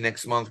will see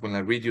next month when I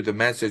read you the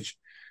message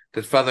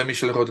that Father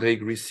Michel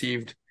Rodrigue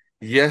received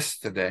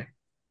yesterday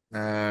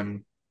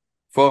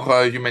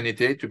for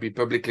humanity to be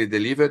publicly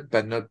delivered,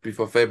 but not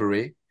before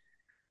February,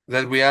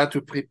 that we are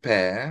to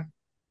prepare,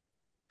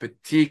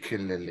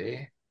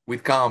 particularly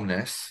with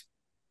calmness,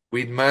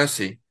 with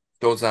mercy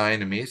towards our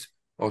enemies,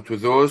 or to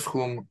those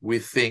whom we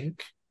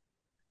think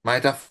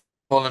might have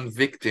fallen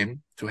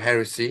victim to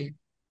heresy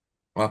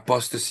or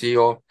apostasy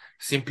or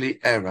simply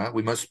error.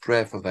 We must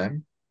pray for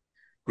them,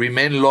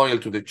 remain loyal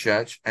to the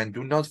Church, and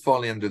do not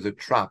fall under the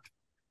trap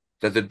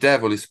that the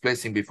devil is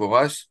placing before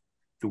us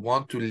to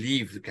want to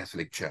leave the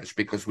Catholic Church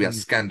because we are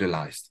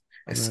scandalized.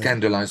 And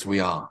scandalized we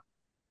are.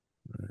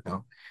 You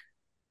know?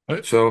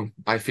 So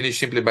I finish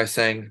simply by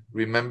saying,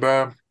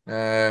 remember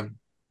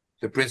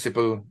the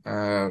principal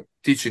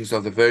teachings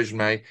of the Virgin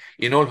Mary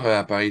in all her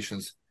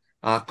apparitions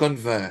are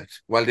convert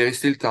while there is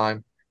still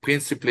time,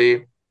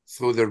 principally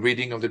through the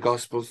reading of the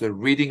Gospels, the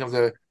reading of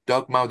the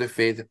dogma of the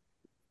faith,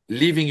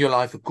 living your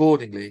life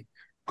accordingly,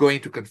 going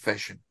to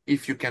confession,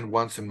 if you can,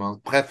 once a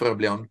month,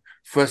 preferably on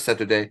first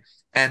Saturday,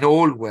 and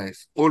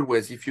always,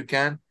 if you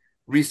can,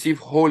 receive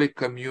Holy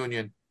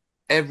Communion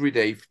every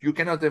day. If you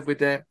cannot every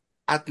day,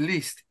 at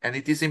least, and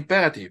it is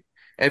imperative,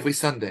 every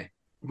Sunday,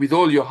 with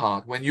all your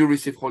heart, when you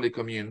receive Holy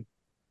Communion,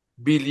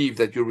 believe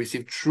that you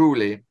receive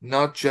truly,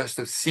 not just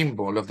a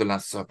symbol of the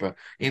Last Supper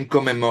in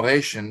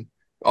commemoration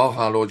of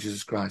our Lord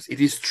Jesus Christ. It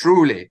is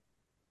truly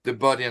the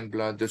body and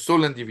blood, the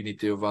soul and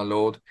divinity of our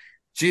Lord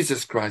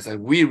Jesus Christ that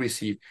we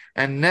receive.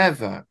 And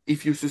never,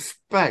 if you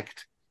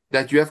suspect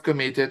that you have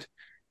committed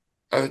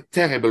a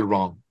terrible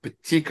wrong,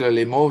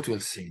 particularly mortal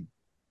sin,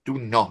 do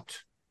not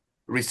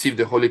receive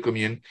the Holy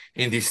Communion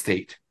in this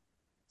state.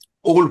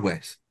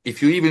 Always,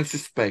 if you even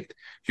suspect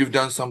you've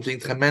done something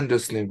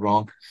tremendously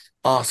wrong,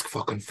 ask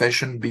for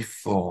confession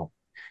before,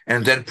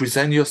 and then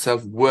present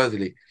yourself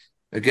worthily.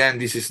 Again,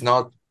 this is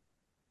not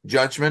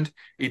judgment,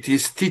 it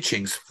is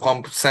teachings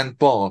from St.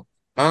 Paul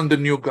on the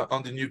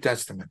New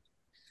Testament.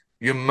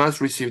 You must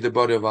receive the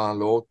body of our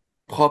Lord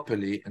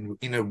properly and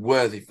in a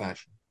worthy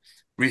fashion.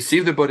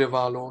 Receive the body of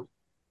our Lord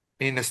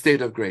in a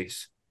state of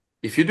grace.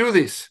 If you do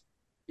this,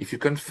 if you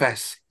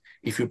confess,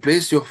 if you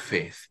place your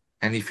faith,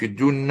 and if you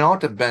do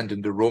not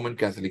abandon the Roman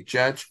Catholic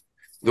Church,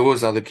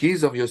 those are the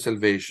keys of your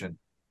salvation,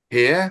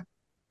 here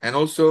and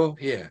also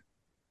here,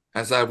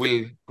 as I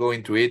will go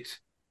into it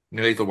in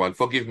a little while.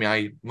 Forgive me,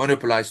 I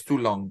monopolized too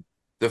long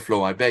the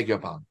flow. I beg your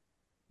pardon.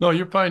 No,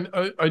 you're fine.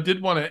 I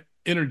did want to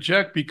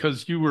interject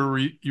because you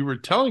were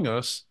telling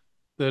us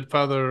that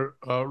Father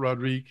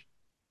Rodrigue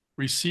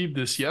received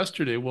this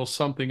yesterday. Well,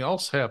 something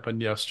else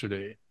happened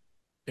yesterday.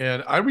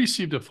 And I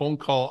received a phone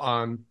call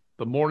on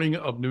the morning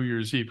of New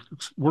Year's Eve.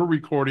 We're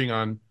recording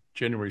on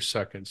January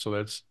 2nd. So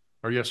that's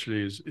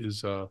yesterday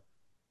is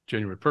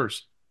January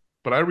 1st.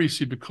 But I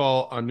received a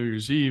call on New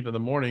Year's Eve in the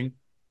morning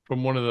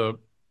from one of the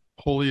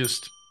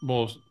holiest,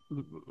 most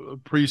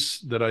priests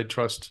that I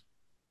trust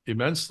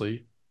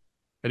immensely.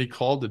 And he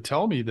called to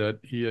tell me that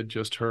he had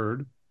just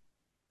heard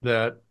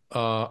that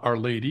Our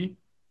Lady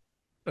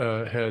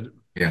had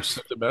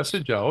sent a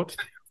message out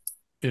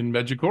in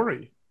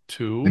Medjugorje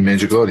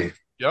to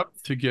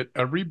get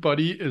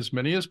everybody, as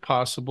many as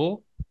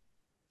possible,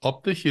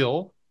 up the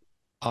hill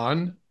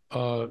on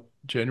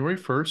January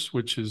 1st,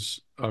 which is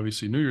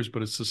obviously New Year's,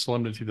 but it's the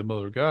solemnity of the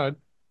Mother of God,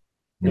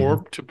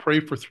 or to pray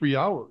for 3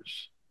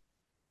 hours.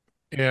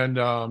 And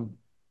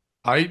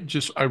I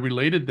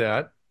related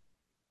that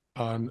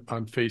on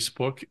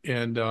Facebook,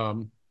 and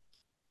a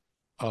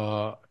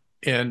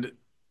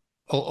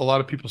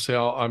lot of people say,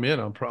 I'm in,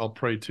 I'll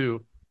pray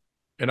too.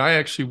 And I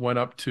actually went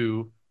up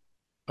to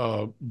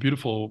a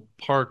beautiful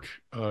park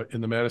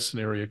in the Madison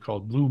area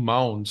called Blue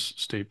Mounds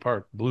State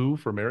Park, Blue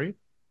for Mary.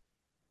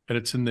 And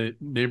it's in the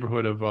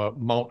neighborhood of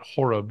Mount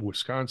Horeb,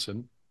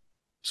 Wisconsin.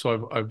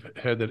 So I've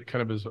had that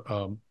kind of as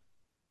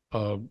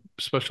a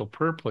special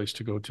prayer place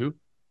to go to.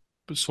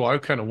 So I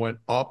kind of went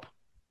up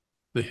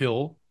the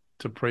hill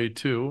to pray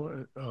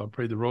too,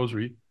 pray the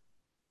rosary.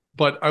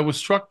 But I was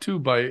struck too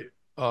by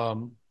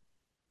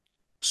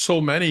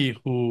so many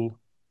who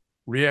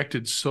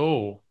reacted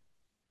so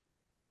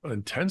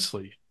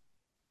intensely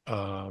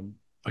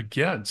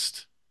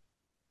against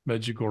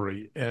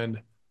Medjugorje.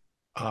 And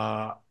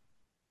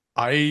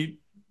I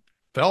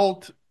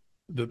felt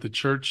that the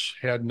church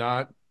had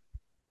not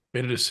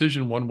made a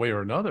decision one way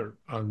or another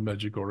on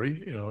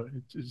Medjugorje. You know,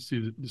 it's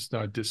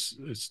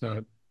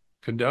not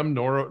condemned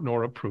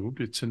nor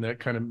approved. It's in that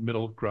kind of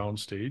middle ground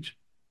stage.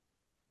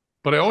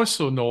 But I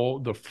also know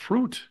the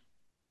fruit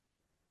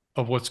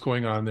of what's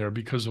going on there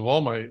because of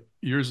all my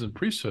years in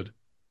priesthood.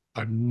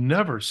 I've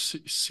never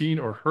seen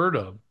or heard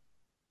of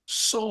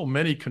so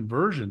many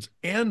conversions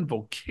and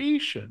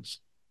vocations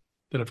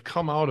that have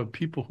come out of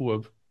people who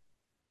have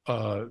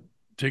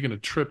taken a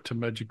trip to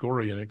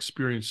Medjugorje and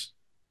experienced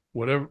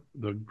whatever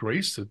the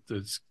grace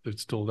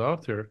that's doled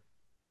out there.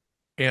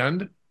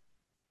 And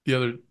the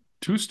other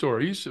two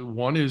stories,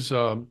 one is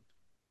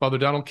Father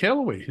Donald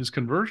Calloway, his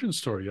conversion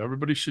story.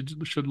 Everybody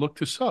should look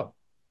this up.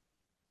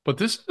 But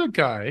this is a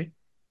guy,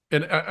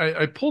 and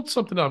I pulled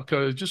something up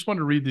because I just want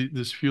to read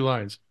this few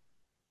lines.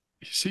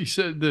 He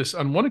said this: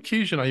 on one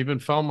occasion, I even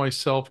found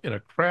myself in a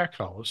crack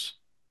house,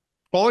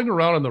 crawling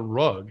around on the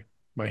rug,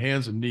 my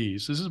hands and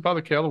knees. This is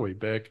Father Calloway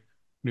back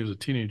when he was a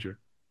teenager,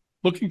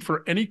 looking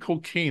for any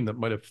cocaine that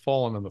might have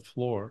fallen on the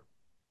floor.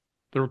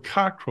 There were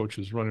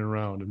cockroaches running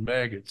around and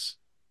maggots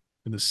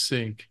in the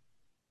sink,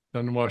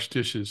 unwashed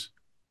dishes.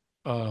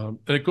 And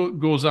it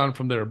goes on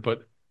from there.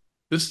 But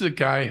this is a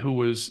guy who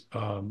was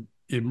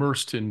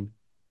immersed in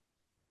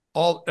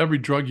every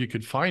drug you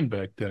could find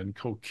back then,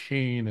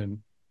 cocaine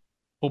and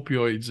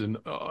opioids and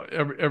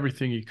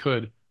everything he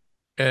could.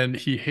 And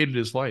he hated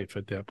his life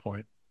at that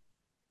point.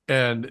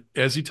 And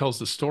as he tells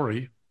the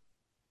story,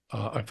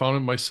 I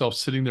found myself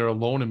sitting there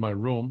alone in my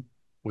room,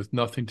 with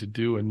nothing to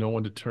do and no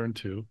one to turn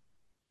to.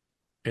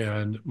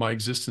 And my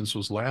existence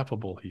was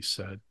laughable, he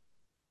said.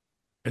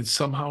 And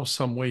somehow,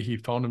 some way, he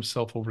found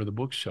himself over the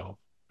bookshelf.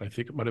 I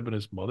think it might have been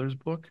his mother's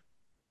book.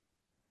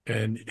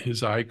 And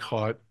his eye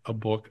caught a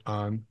book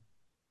on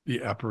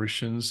the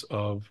apparitions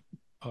of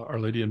Our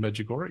Lady in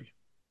Medjugorje.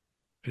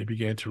 And he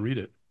began to read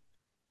it.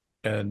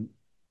 And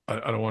I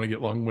don't want to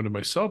get long-winded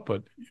myself,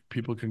 but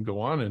people can go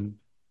on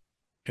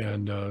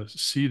and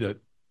see that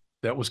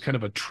that was kind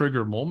of a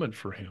trigger moment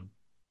for him,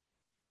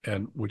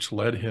 and which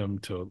led him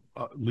to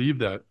leave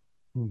that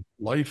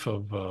life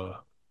of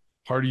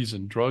parties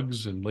and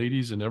drugs and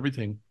ladies and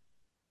everything,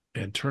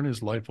 and turn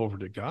his life over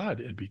to God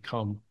and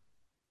become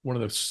one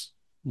of the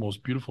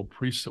most beautiful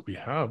priests that we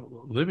have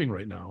living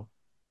right now.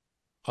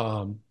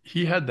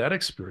 He had that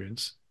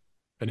experience.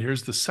 And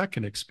here's the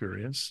second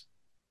experience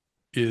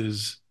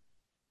is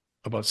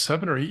about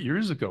 7 or 8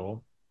 years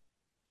ago,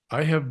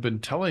 I have been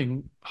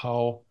telling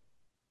how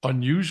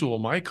unusual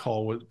my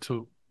call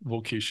to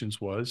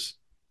vocations was.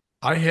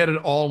 I had it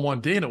all in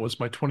one day, and it was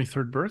my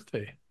 23rd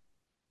birthday.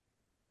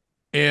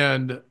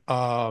 And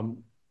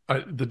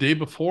the day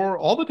before,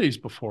 all the days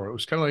before, it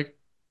was kind of like,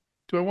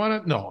 do I want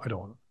it? No, I don't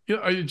want it.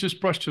 I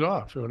just brushed it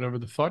off whenever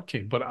the thought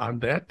came. But on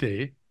that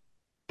day,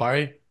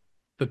 by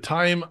the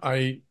time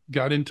I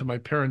got into my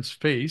parents'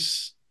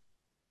 face,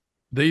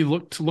 they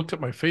looked at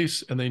my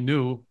face and they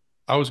knew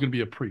I was going to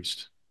be a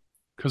priest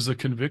because the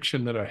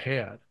conviction that I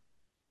had.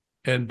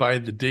 And by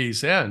the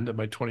day's end of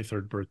my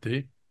 23rd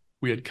birthday,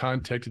 we had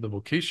contacted the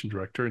vocation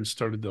director and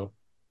started the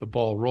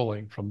ball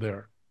rolling from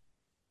there.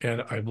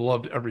 And I've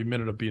loved every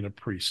minute of being a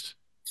priest.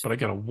 But I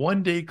got a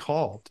one-day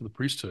call to the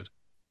priesthood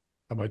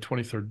on my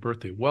 23rd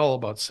birthday. Well,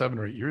 about 7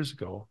 or 8 years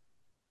ago,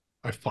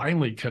 I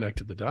finally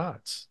connected the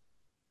dots.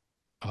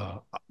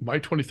 My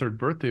 23rd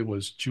birthday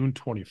was June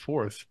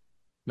 24th,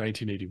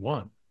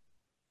 1981.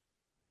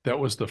 That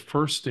was the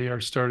first day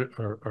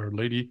Our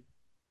Lady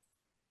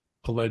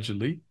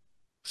allegedly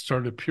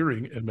started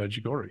appearing in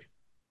Medjugorje.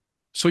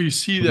 So you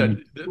see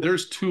that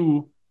there's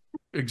two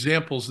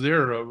examples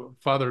there of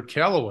Father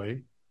Calloway.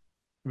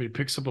 I mean, he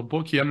picks up a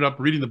book. He ended up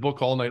reading the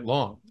book all night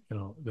long,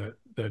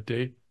 that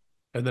day.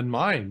 And then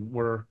mine,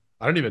 where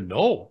I didn't even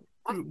know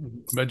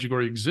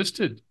Medjugorje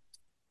existed,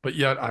 but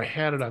yet I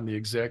had it on the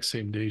exact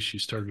same day she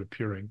started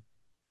appearing.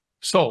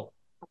 So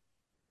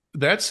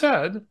that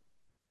said,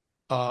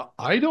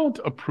 I don't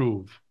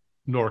approve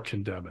nor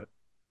condemn it.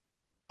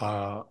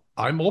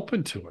 I'm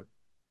open to it.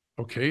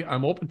 Okay,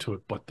 I'm open to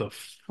it. But the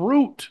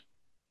fruit,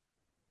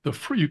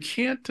 you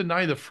can't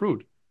deny the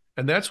fruit.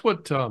 And that's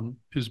what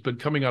has been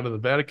coming out of the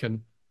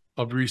Vatican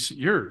of recent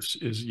years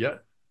is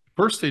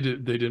first they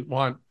didn't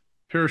want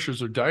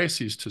parishes or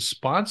dioceses to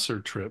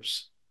sponsor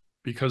trips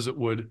because it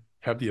would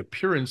have the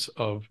appearance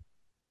of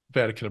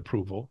Vatican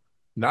approval.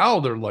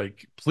 Now they're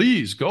like,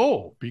 please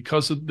go,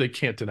 because they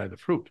can't deny the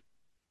fruit.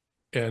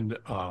 And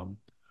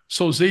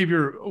so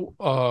Xavier,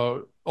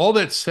 all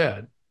that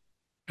said,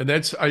 and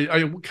that's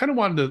I kind of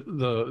wanted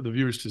the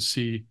viewers to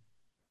see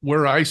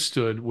where I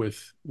stood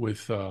with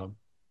Our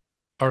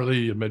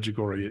Lady of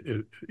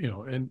Medjugorje,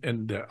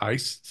 and I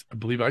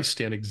believe I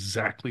stand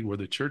exactly where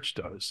the church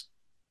does,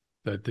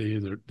 that they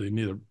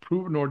neither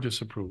approve nor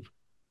disapprove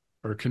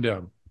or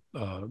condemn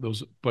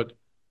those. But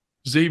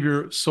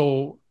Xavier,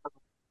 so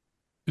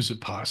is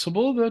it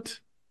possible that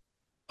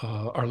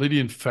Our Lady,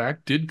 in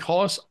fact, did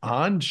call us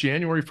on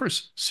January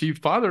 1st? See,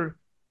 Father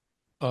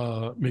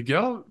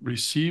Miguel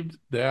received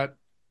that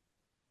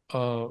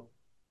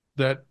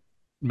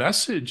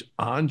message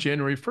on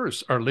January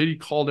 1st. Our Lady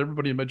called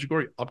everybody in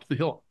Medjugorje up to the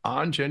hill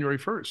on January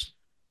 1st,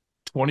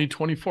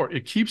 2024.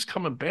 It keeps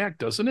coming back,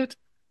 doesn't it?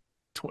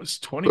 It's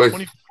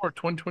 2024,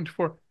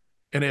 2024.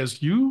 And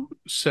as you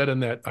said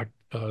in that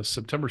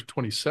September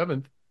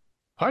 27th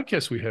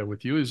podcast we had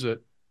with you, is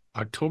that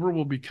October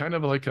will be kind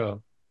of like a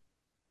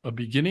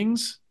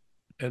beginnings,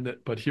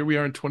 but here we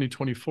are in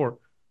 2024.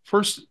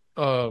 First,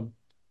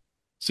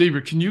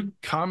 Xavier, can you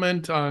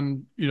comment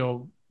on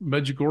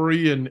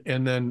Medjugorje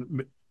and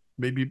then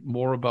maybe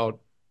more about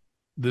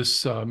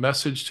this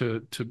message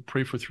to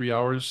pray for 3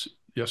 hours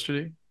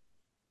yesterday?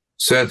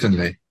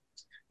 Certainly.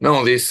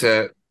 No, this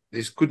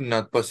could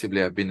not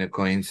possibly have been a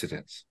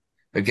coincidence.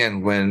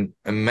 Again, when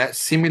a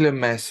similar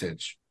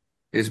message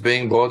is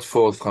being brought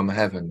forth from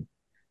heaven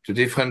to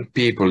different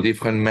people,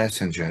 different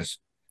messengers,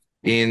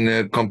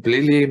 in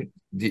completely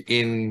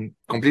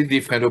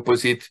different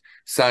opposite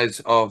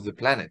sides of the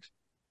planet,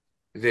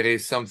 there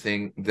is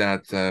something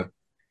that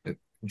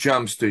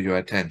jumps to your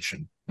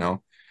attention.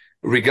 No?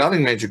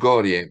 Regarding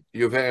Medjugorje,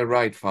 you're very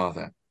right,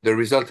 Father. The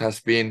result has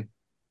been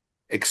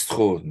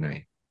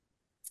extraordinary.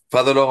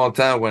 Father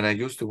Laurentin, when I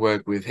used to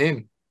work with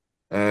him,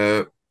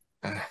 has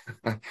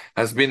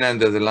been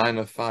under the line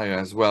of fire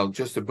as well.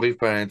 Just a brief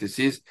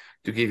parenthesis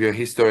to give you a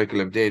historical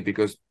update,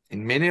 because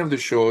in many of the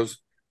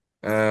shows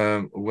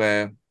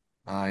where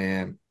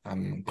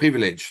I'm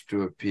privileged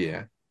to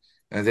appear,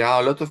 there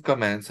are a lot of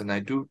comments, and I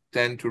do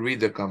tend to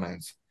read the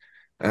comments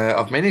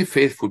of many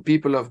faithful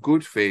people of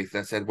good faith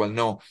that said, well,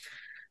 no,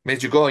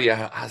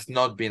 Medjugorje has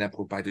not been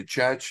approved by the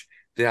church.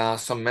 there are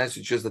some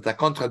messages that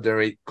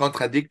are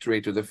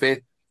contradictory to the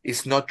faith,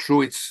 it's not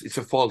true, it's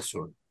a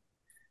falsehood.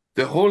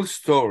 The whole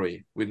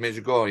story with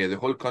Medjugorje, the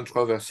whole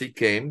controversy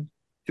came,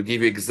 to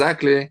give you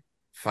exactly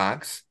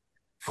facts,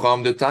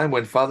 from the time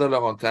when Father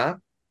Laurentin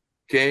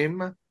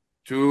came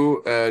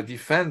to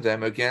defend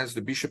them against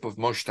the Bishop of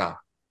Mostar.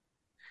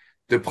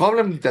 The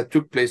problem that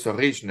took place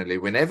originally,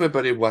 when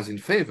everybody was in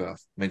favor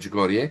of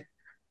Medjugorje,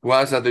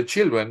 was that the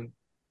children,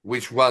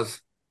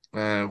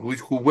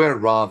 who were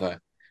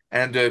rather,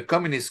 and the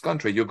communist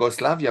country,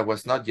 Yugoslavia,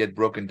 was not yet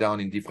broken down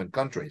in different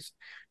countries.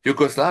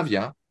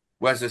 Yugoslavia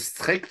was a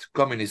strict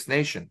communist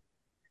nation.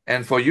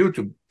 And for you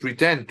to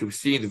pretend to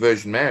see the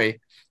Virgin Mary,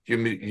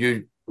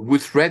 you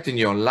would threaten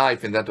your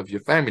life and that of your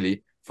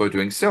family for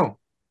doing so.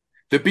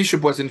 The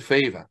bishop was in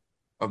favor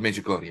of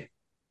Medjugorje.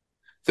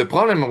 The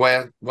problem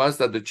was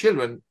that the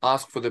children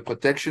asked for the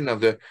protection of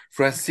the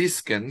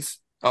Franciscans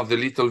of the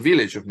little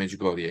village of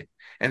Medjugorje.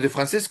 And the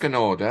Franciscan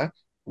order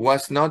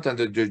was not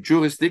under the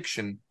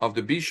jurisdiction of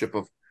the Bishop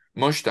of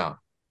Mostar.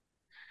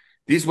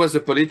 This was a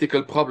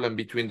political problem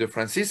between the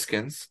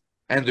Franciscans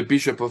and the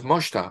Bishop of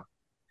Mostar.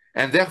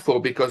 And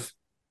therefore, because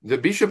the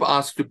bishop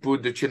asked to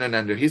put the children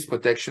under his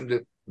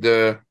protection,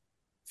 the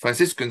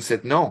Franciscans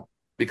said no,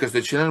 because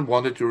the children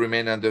wanted to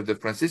remain under the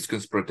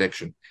Franciscans'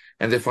 protection.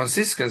 And the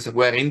Franciscans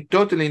were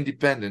totally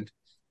independent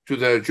to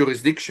the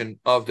jurisdiction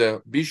of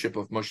the Bishop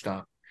of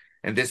Mostar.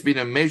 And there's been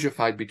a major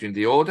fight between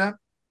the order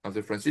of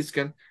the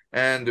Franciscan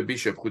and the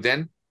bishop, who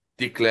then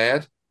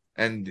declared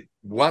and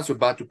was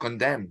about to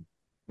condemn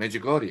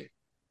Medjugorje.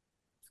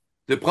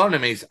 The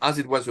problem is, as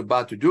it was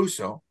about to do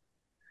so,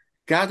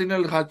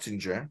 Cardinal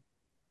Ratzinger,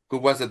 who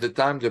was at the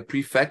time the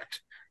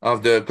prefect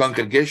of the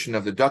Congregation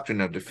of the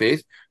Doctrine of the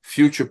Faith,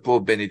 future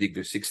Pope Benedict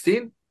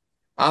XVI,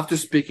 after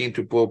speaking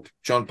to Pope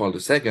John Paul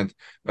II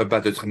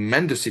about the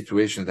tremendous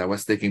situation that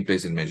was taking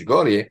place in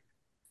Medjugorje,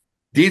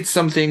 did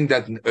something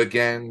that,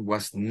 again,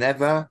 was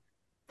never,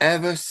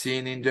 ever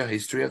seen in the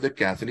history of the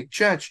Catholic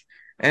Church,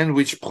 and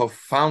which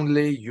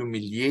profoundly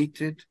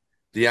humiliated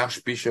the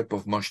Archbishop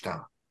of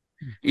Mostar.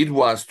 It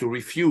was to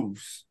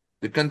refuse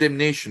the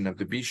condemnation of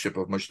the Bishop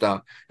of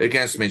Mostar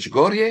against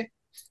Medjugorje,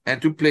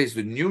 and to place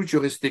the new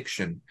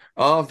jurisdiction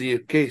of the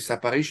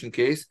apparition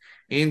case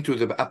into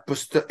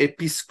the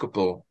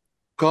Episcopal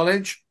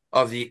College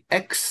of the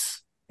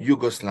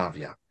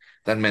ex-Yugoslavia.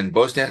 That meant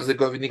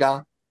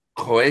Bosnia-Herzegovina,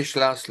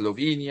 Croatia,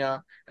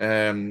 Slovenia,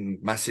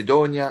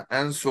 Macedonia,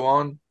 and so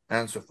on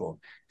and so forth.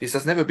 This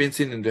has never been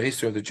seen in the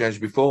history of the church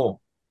before.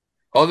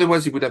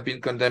 Otherwise, he would have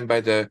been condemned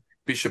by the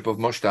Bishop of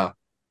Mostar,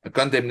 a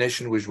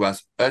condemnation which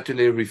was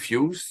utterly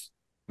refused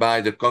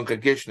by the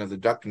Congregation of the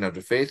Doctrine of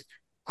the Faith,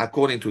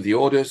 according to the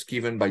orders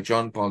given by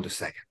John Paul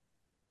II.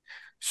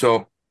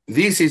 So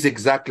this is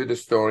exactly the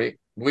story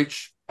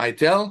which I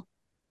tell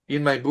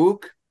in my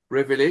book,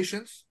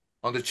 Revelations,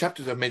 on the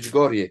chapters of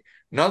Medjugorje,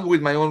 not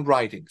with my own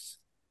writings,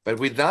 but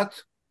with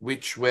that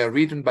which were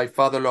written by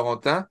Father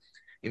Laurentin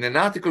in an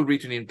article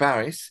written in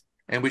Paris,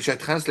 and which I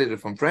translated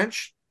from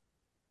French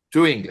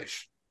to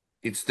English.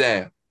 It's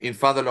there in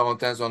Father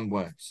Laurentin's own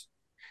words.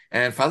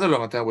 And Father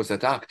Laurentin was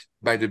attacked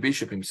by the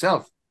bishop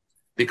himself,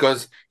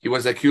 because he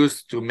was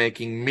accused to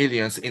making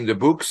millions in the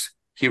books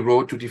he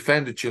wrote to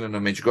defend the children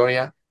of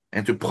Medjugorje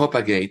and to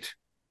propagate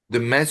the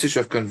message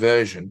of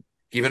conversion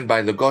given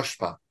by the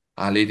Gospel,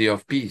 Our Lady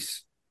of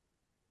Peace.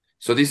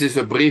 So this is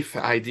a brief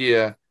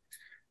idea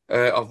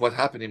of what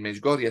happened in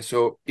Medjugorje.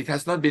 So it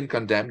has not been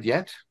condemned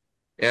yet.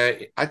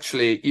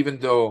 Actually, even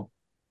though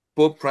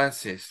Pope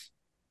Francis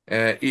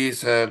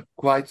is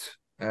quite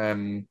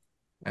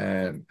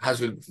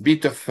has a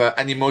bit of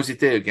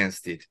animosity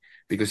against it,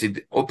 because he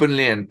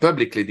openly and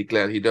publicly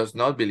declared he does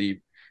not believe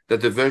that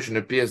the Virgin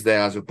appears there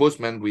as a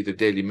postman with a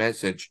daily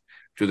message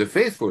to the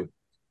faithful.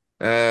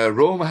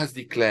 Rome has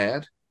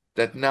declared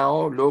that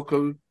now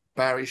local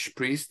parish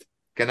priests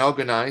can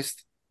organize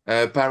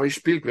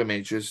parish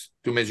pilgrimages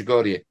to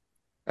Medjugorje.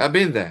 I've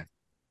been there,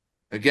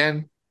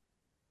 again,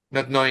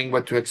 not knowing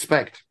what to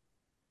expect,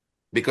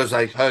 because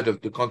I heard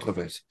of the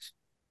controversies.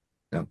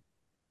 Now,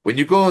 when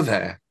you go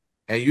there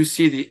and you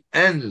see the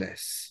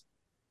endless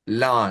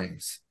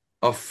lines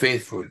of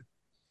faithful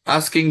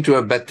asking to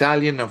a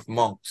battalion of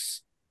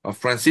monks, of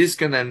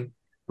Franciscan and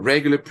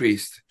regular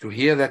priests, to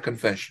hear their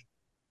confession,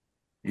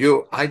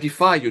 I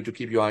defy you to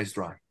keep your eyes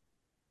dry.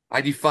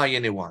 I defy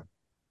anyone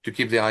to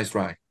keep their eyes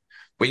dry.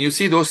 When you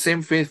see those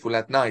same faithful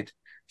at night,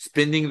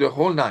 spending the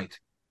whole night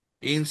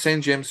in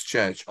St. James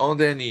Church, on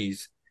their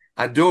knees,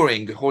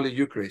 adoring the Holy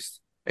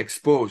Eucharist,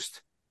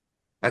 exposed,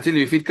 I tell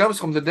you, if it comes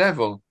from the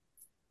devil,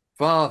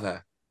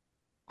 Father,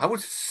 I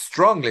would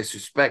strongly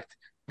suspect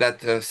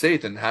that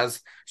Satan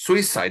has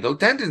suicidal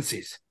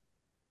tendencies,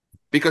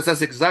 because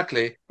that's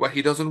exactly what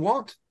he doesn't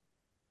want.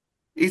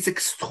 It's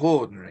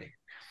extraordinary.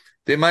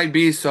 There might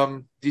be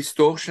some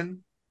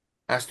distortion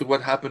as to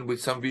what happened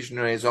with some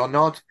visionaries or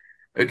not.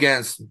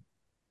 Against,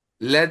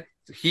 let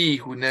he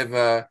who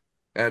never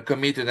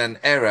committed an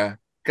error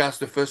cast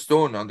the first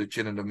stone on the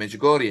children of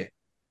Medjugorje.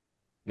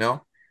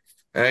 No?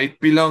 It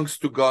belongs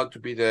to God to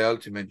be the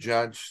ultimate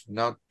judge,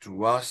 not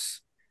to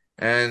us.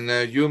 and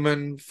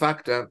human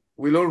factor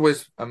will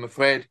always, I'm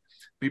afraid,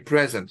 be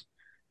present.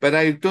 But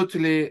I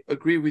totally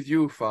agree with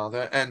you,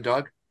 Father, and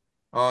Doug,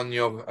 on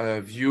your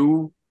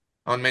view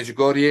on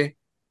Medjugorje.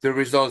 The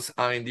results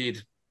are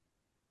indeed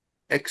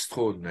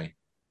extraordinary.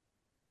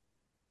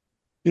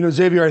 You know,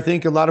 Xavier, I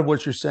think a lot of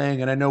what you're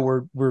saying, and I know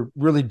we're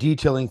really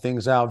detailing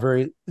things out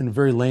in a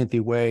very lengthy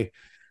way.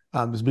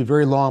 This will be a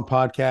very long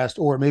podcast,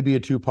 or it may be a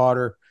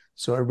two-parter.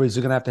 So everybody's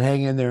going to have to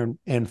hang in there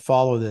and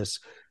follow this.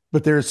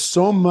 But there's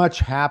so much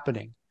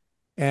happening,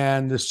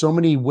 and there's so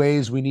many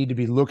ways we need to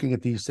be looking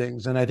at these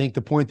things. And I think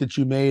the point that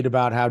you made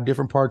about how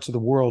different parts of the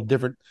world,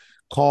 different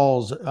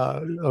calls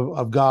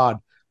of God,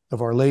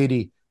 of Our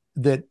Lady,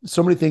 that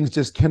so many things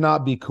just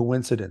cannot be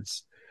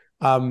coincidence.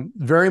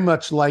 Very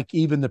much like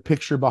even the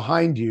picture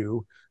behind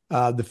you,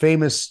 the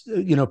famous,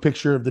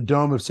 picture of the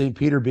dome of St.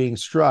 Peter being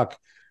struck.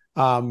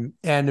 And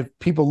if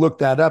people look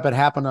that up, it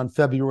happened on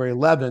February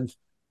 11th,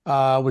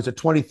 was it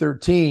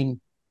 2013,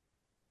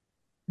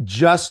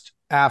 just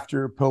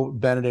after Pope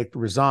Benedict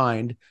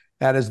resigned.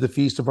 That is the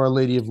Feast of Our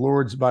Lady of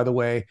Lourdes, by the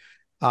way.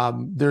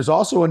 There's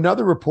also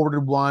another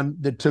reported one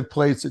that took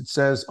place, it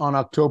says, on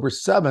October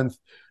 7th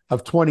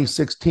of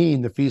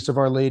 2016, the Feast of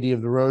Our Lady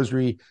of the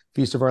Rosary,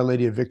 Feast of Our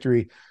Lady of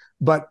Victory.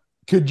 But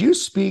could you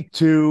speak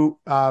to,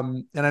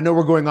 and I know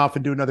we're going off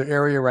into another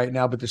area right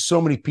now, but there's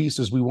so many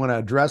pieces we want to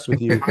address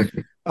with you.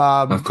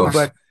 Of course.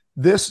 But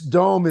this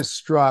dome is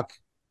struck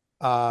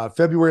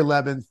February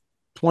 11th,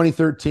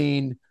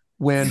 2013,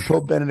 when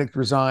Pope Benedict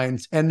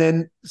resigns. And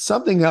then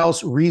something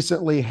else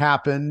recently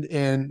happened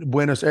in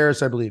Buenos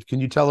Aires, I believe. Can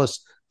you tell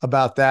us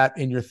about that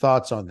and your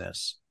thoughts on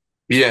this?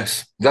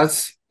 Yes,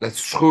 that's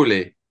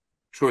truly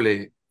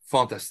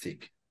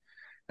fantastic.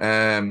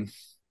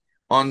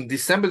 On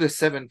December the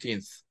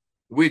 17th,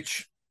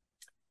 which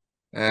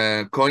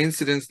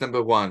coincidence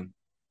number one,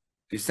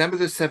 December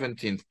the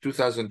 17th,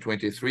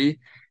 2023,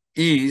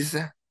 is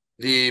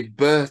the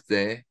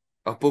birthday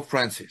of Pope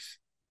Francis.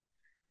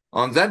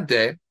 On that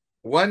day,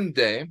 one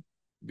day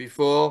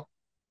before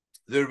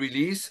the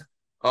release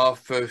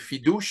of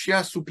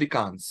Fiducia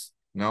Supplicans,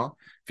 no?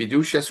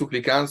 Fiducia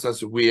Supplicans,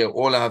 as we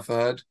all have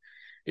heard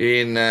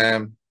in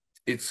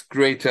its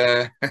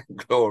greater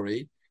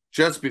glory,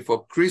 just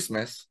before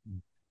Christmas,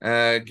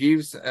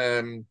 gives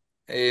an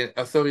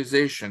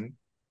authorization,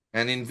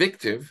 an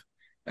invective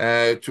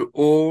to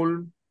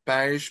all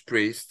parish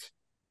priests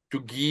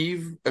to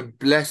give a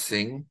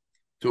blessing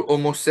to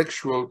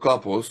homosexual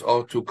couples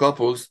or to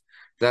couples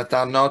that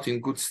are not in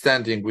good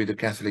standing with the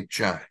Catholic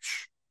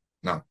Church.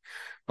 Now,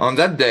 on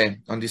that day,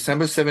 on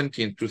December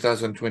 17,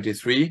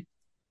 2023,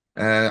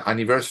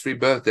 anniversary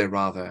birthday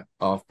rather,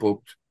 of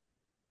Pope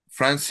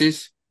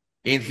Francis,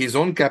 in his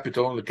own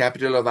capital, the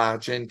capital of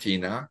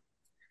Argentina,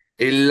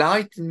 a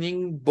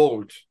lightning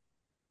bolt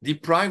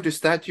deprived the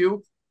statue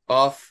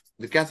of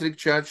the Catholic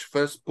Church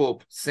first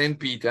Pope, St.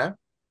 Peter,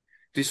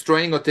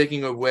 destroying or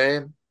taking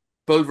away,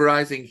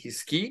 pulverizing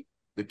his key,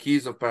 the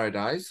keys of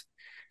paradise,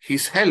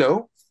 his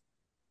halo,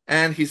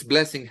 and his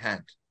blessing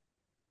hand.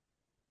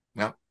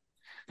 Now,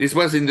 this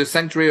was in the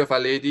sanctuary of Our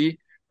Lady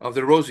of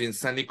the Rosary in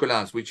Saint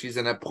Nicolas, which is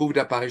an approved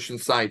apparition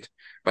site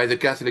by the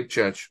Catholic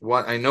Church.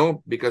 What I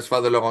know because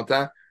Father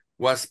Laurentin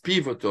was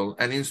pivotal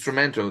and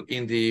instrumental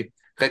in the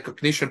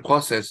recognition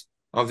process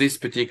of this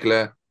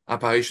particular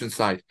apparition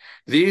site.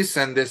 This,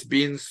 and there's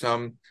been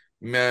some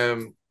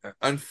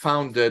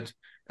unfounded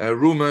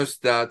rumors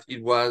that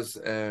it was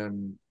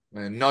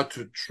not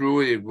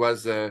true, it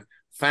was a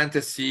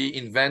fantasy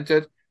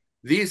invented.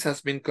 This has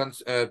been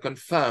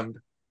confirmed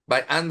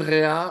by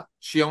Andrea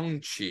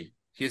Cianci.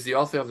 He's the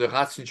author of the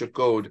Ratzinger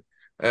Code,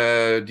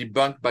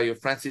 debunked by a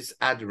Francis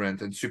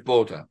adherent and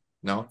supporter.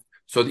 No,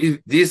 so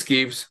this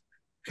gives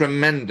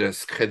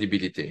tremendous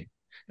credibility.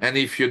 And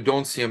if you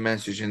don't see a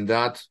message in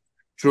that,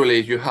 truly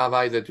you have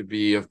either to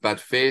be of bad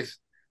faith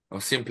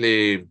or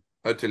simply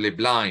utterly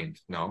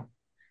blind. No,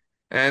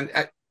 and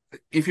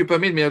if you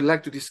permit me, I'd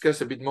like to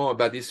discuss a bit more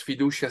about this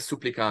Fiducia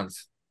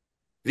Supplicans.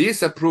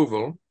 This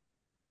approval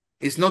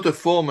is not a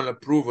formal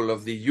approval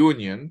of the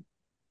union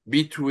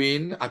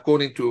between,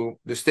 according to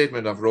the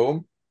Statement of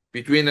Rome,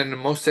 between an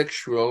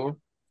homosexual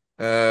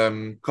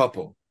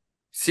couple.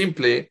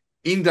 Simply,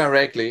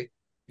 indirectly,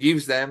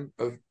 gives them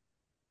a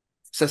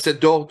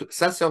sacerdotal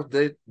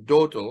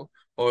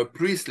or a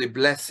priestly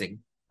blessing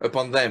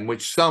upon them,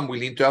 which some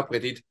will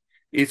interpret it.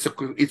 It's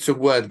a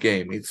word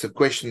game. It's a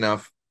question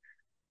of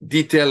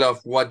detail of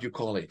what you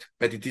call it,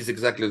 but it is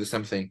exactly the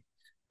same thing.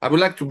 I would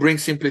like to bring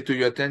simply to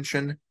your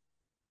attention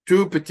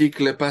two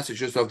particular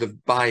passages of the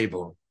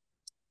Bible.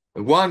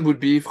 One would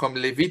be from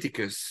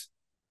Leviticus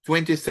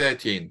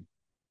 20:13,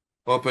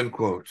 open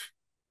quote.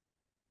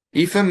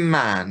 If a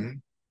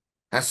man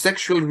has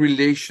sexual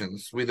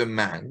relations with a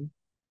man,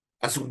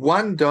 as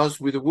one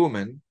does with a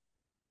woman,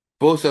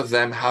 both of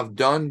them have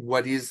done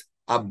what is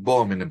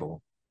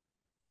abominable.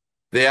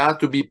 They are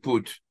to be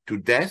put to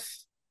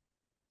death.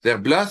 Their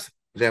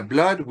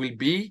blood will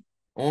be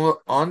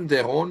on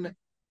their own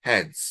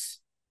heads.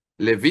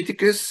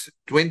 Leviticus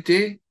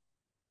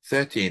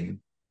 20:13.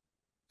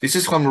 This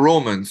is from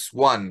Romans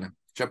 1,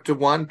 chapter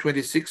 1,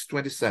 26,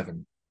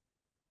 27.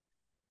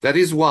 That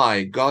is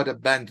why God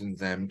abandoned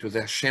them to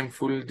their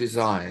shameful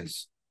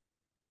desires.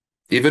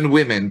 Even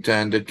women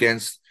turned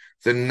against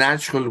the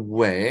natural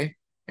way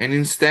and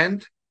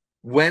instead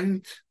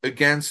went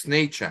against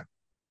nature.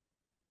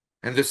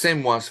 And the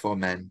same was for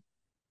men.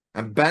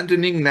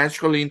 Abandoning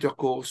natural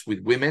intercourse with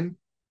women,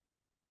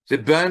 they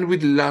burned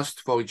with lust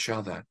for each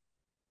other.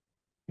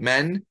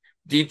 Men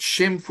did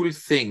shameful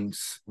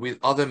things with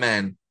other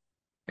men,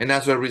 and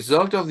as a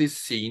result of this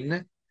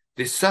sin,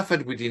 they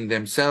suffered within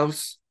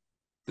themselves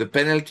the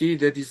penalty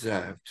they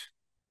deserved.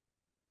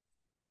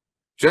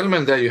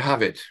 Gentlemen, there you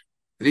have it.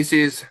 This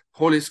is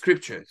Holy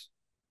Scriptures.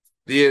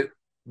 The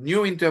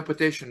new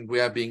interpretation we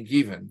are being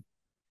given,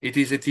 it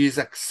is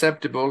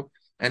acceptable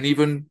and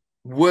even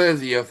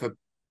worthy of a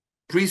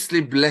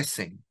priestly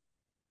blessing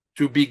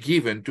to be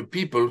given to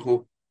people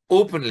who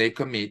openly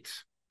commit,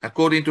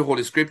 according to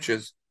Holy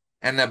Scriptures,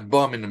 an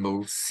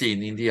abominable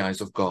sin in the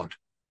eyes of God.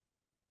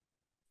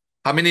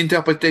 How many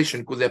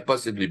interpretations could there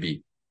possibly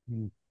be?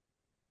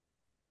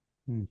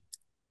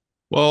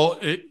 Well,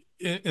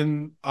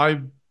 and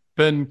I've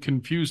been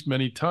confused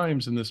many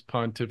times in this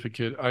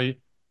pontificate.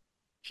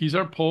 He's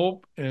our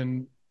Pope,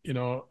 and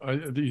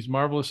he's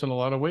marvelous in a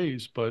lot of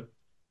ways, but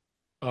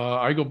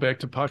I go back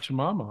to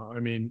Pachamama. I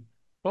mean,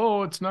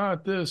 oh, it's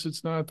not this,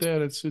 it's not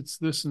that, it's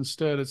this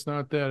instead, it's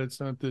not that, it's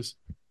not this.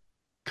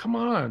 Come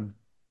on.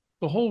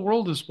 The whole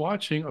world is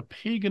watching a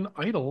pagan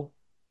idol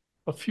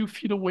a few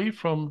feet away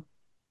from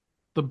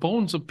the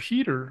bones of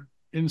Peter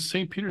in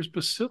St. Peter's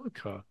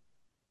Basilica.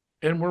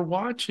 And we're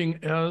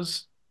watching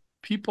as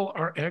people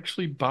are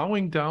actually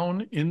bowing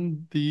down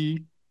in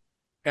the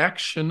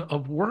action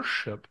of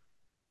worship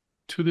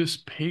to this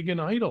pagan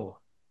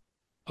idol.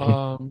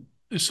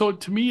 So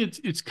to me,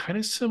 it's kind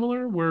of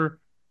similar where,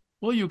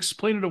 well, you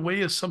explain it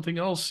away as something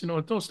else.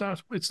 It's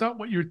not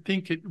what you're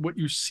thinking, what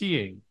you're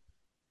seeing.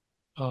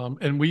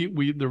 And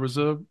there was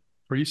a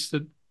priest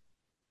that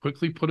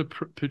quickly put a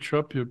picture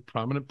up, a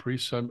prominent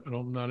priest.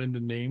 I'm not into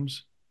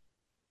names,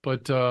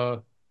 but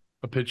a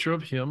picture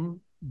of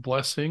him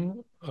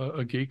blessing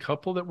a gay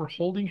couple that were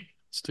holding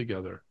hands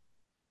together.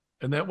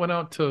 And that went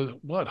out to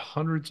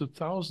hundreds of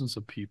thousands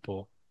of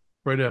people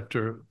right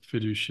after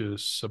Fiducia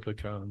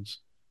Supplicans.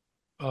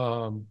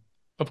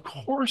 Of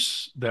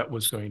course that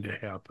was going to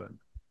happen,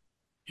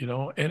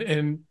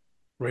 and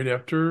right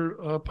after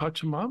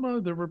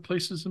Pachamama, there were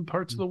places and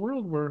parts of the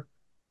world where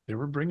they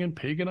were bringing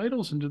pagan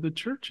idols into the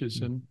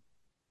churches and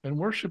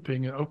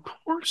worshiping. And of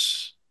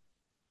course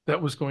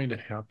that was going to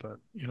happen,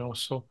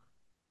 so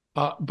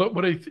but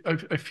what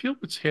I feel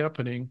what's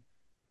happening,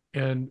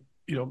 and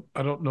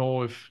I don't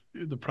know if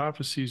the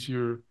prophecies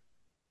you're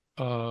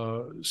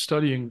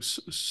studying,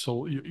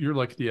 so you're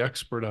like the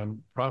expert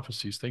on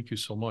prophecies. Thank you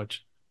so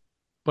much.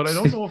 But I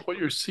don't know if what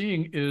you're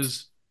seeing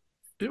is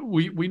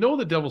we know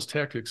the devil's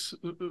tactics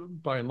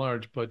by and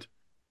large, but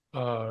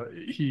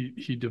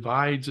he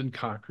divides and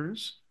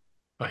conquers,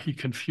 he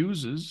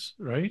confuses,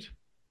 right?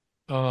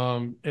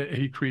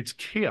 He creates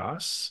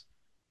chaos,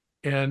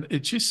 and it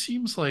just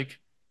seems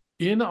like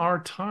in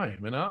our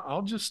time, and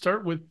I'll just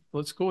start with,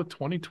 let's go with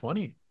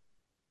 2020,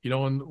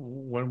 and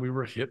when we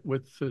were hit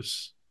with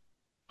this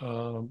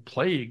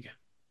plague,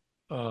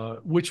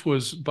 which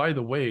was, by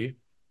the way,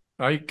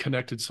 I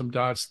connected some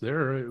dots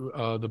there.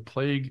 The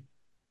plague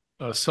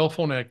cell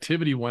phone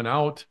activity went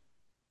out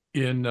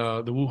in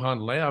the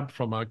Wuhan lab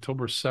from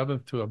October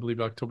 7th to, I believe,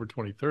 October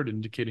 23rd,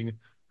 indicating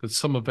that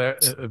some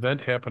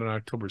event happened on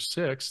October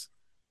 6th.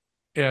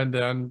 And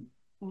then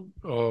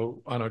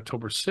on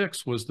October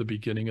 6th was the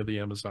beginning of the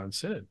Amazon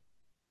Synod.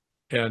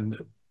 And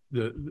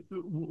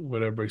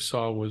what everybody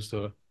saw was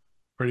the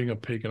creating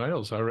of pagan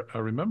idols. I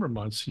remember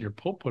Monsignor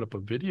Pope put up a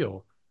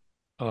video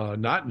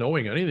not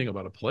knowing anything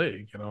about a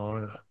plague,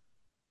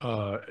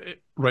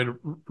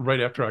 right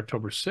after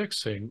October 6th,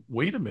 saying,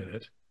 wait a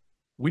minute,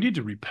 we need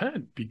to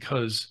repent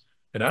because,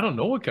 and I don't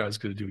know what God's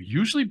going to do. He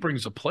usually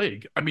brings a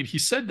plague. I mean, he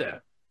said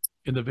that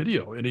in the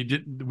video, and we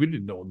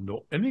didn't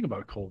know anything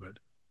about COVID.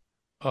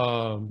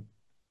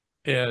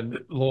 And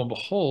lo and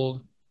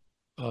behold,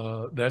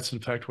 that's in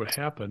fact what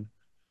happened.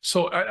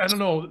 So I don't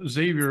know,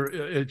 Xavier,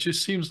 it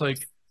just seems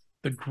like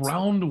the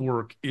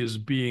groundwork is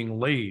being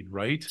laid,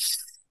 right?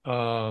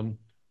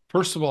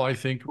 First of all, I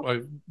think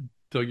I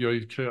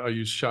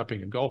use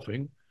shopping and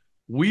golfing.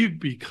 We've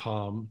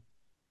become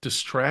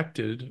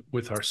distracted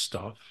with our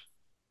stuff.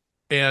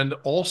 And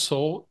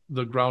also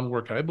the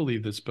groundwork I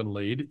believe that's been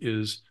laid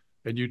is,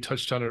 and you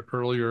touched on it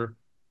earlier,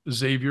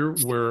 Xavier,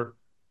 where,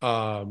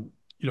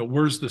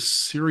 where's the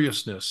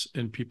seriousness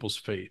in people's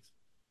faith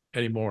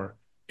anymore?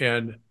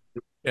 And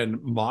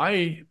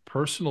my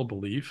personal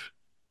belief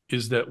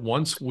is that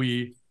once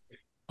we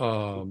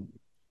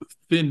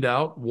thinned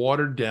out,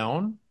 watered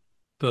down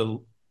the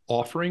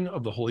offering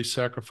of the holy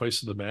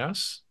sacrifice of the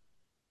Mass,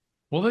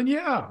 well then,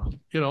 yeah,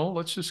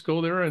 let's just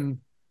go there and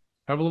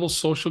have a little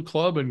social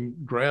club and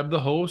grab the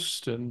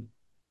host. And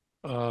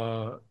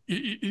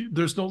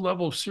there's no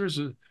level of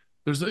seriousness.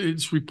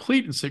 It's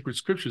replete in sacred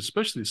scripture,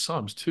 especially the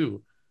Psalms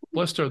too.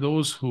 Blessed are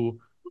those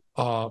who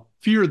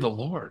fear the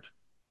Lord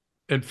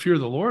And fear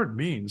the Lord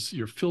means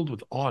you're filled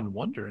with awe and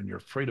wonder, and you're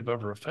afraid of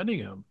ever offending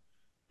him.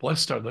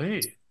 Blessed are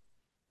they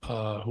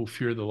who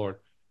fear the Lord.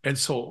 And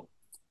so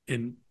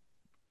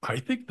I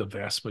think the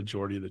vast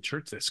majority of the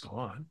church that's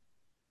gone,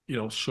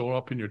 show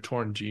up in your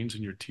torn jeans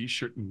and your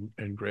t-shirt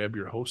and grab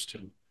your host,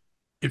 and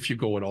if you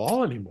go at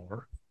all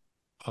anymore.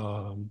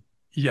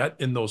 Yet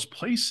in those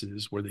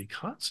places where they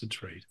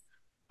concentrate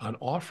on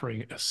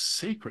offering a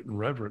sacred and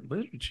reverent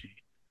liturgy,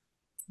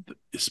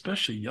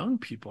 especially young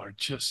people are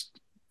just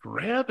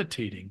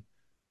gravitating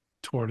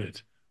toward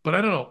it. But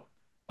I don't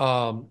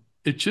know.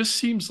 It just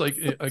seems like,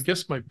 I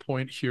guess my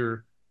point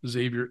here,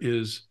 Xavier,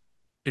 is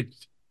it,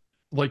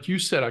 like you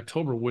said,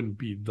 October wouldn't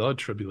be the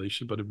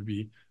tribulation, but it would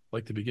be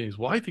like the beginnings.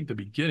 Well, I think the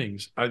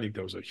beginnings, I think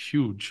that was a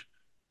huge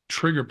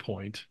trigger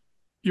point.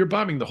 You're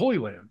bombing the Holy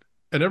Land,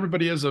 and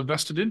everybody has a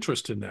vested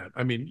interest in that.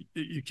 I mean,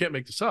 you can't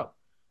make this up.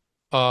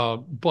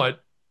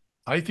 But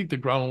I think the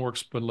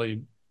groundwork's been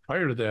laid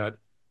prior to that,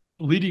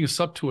 leading us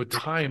up to a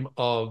time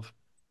of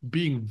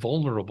being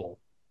vulnerable.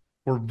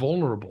 We're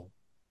vulnerable.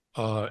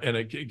 And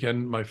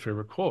again, my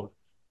favorite quote,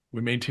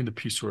 we maintain the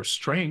peace through our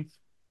strength.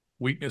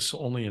 Weakness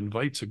only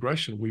invites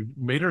aggression. We've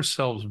made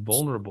ourselves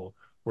vulnerable.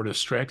 We're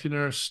distracted in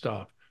our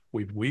stuff.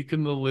 We've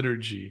weakened the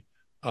liturgy.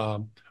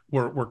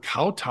 We're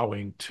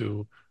kowtowing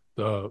to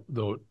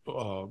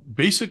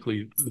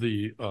basically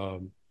the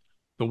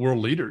world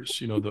leaders,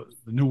 the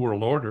New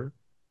World Order,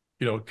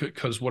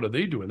 because what are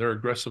they doing? They're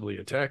aggressively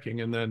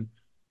attacking, and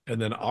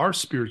then our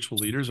spiritual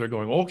leaders are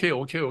going, okay,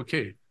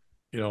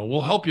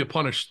 we'll help you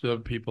punish the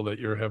people that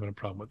you're having a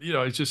problem with.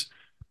 It's just,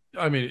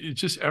 it's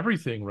just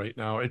everything right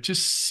now. It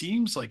just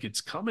seems like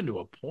it's coming to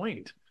a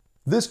point.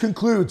 This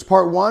concludes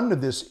part 1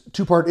 of this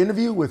 2-part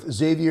interview with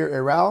Xavier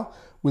Herral.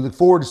 We look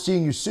forward to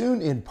seeing you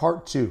soon in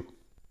part 2.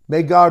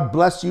 May God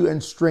bless you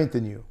and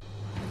strengthen you.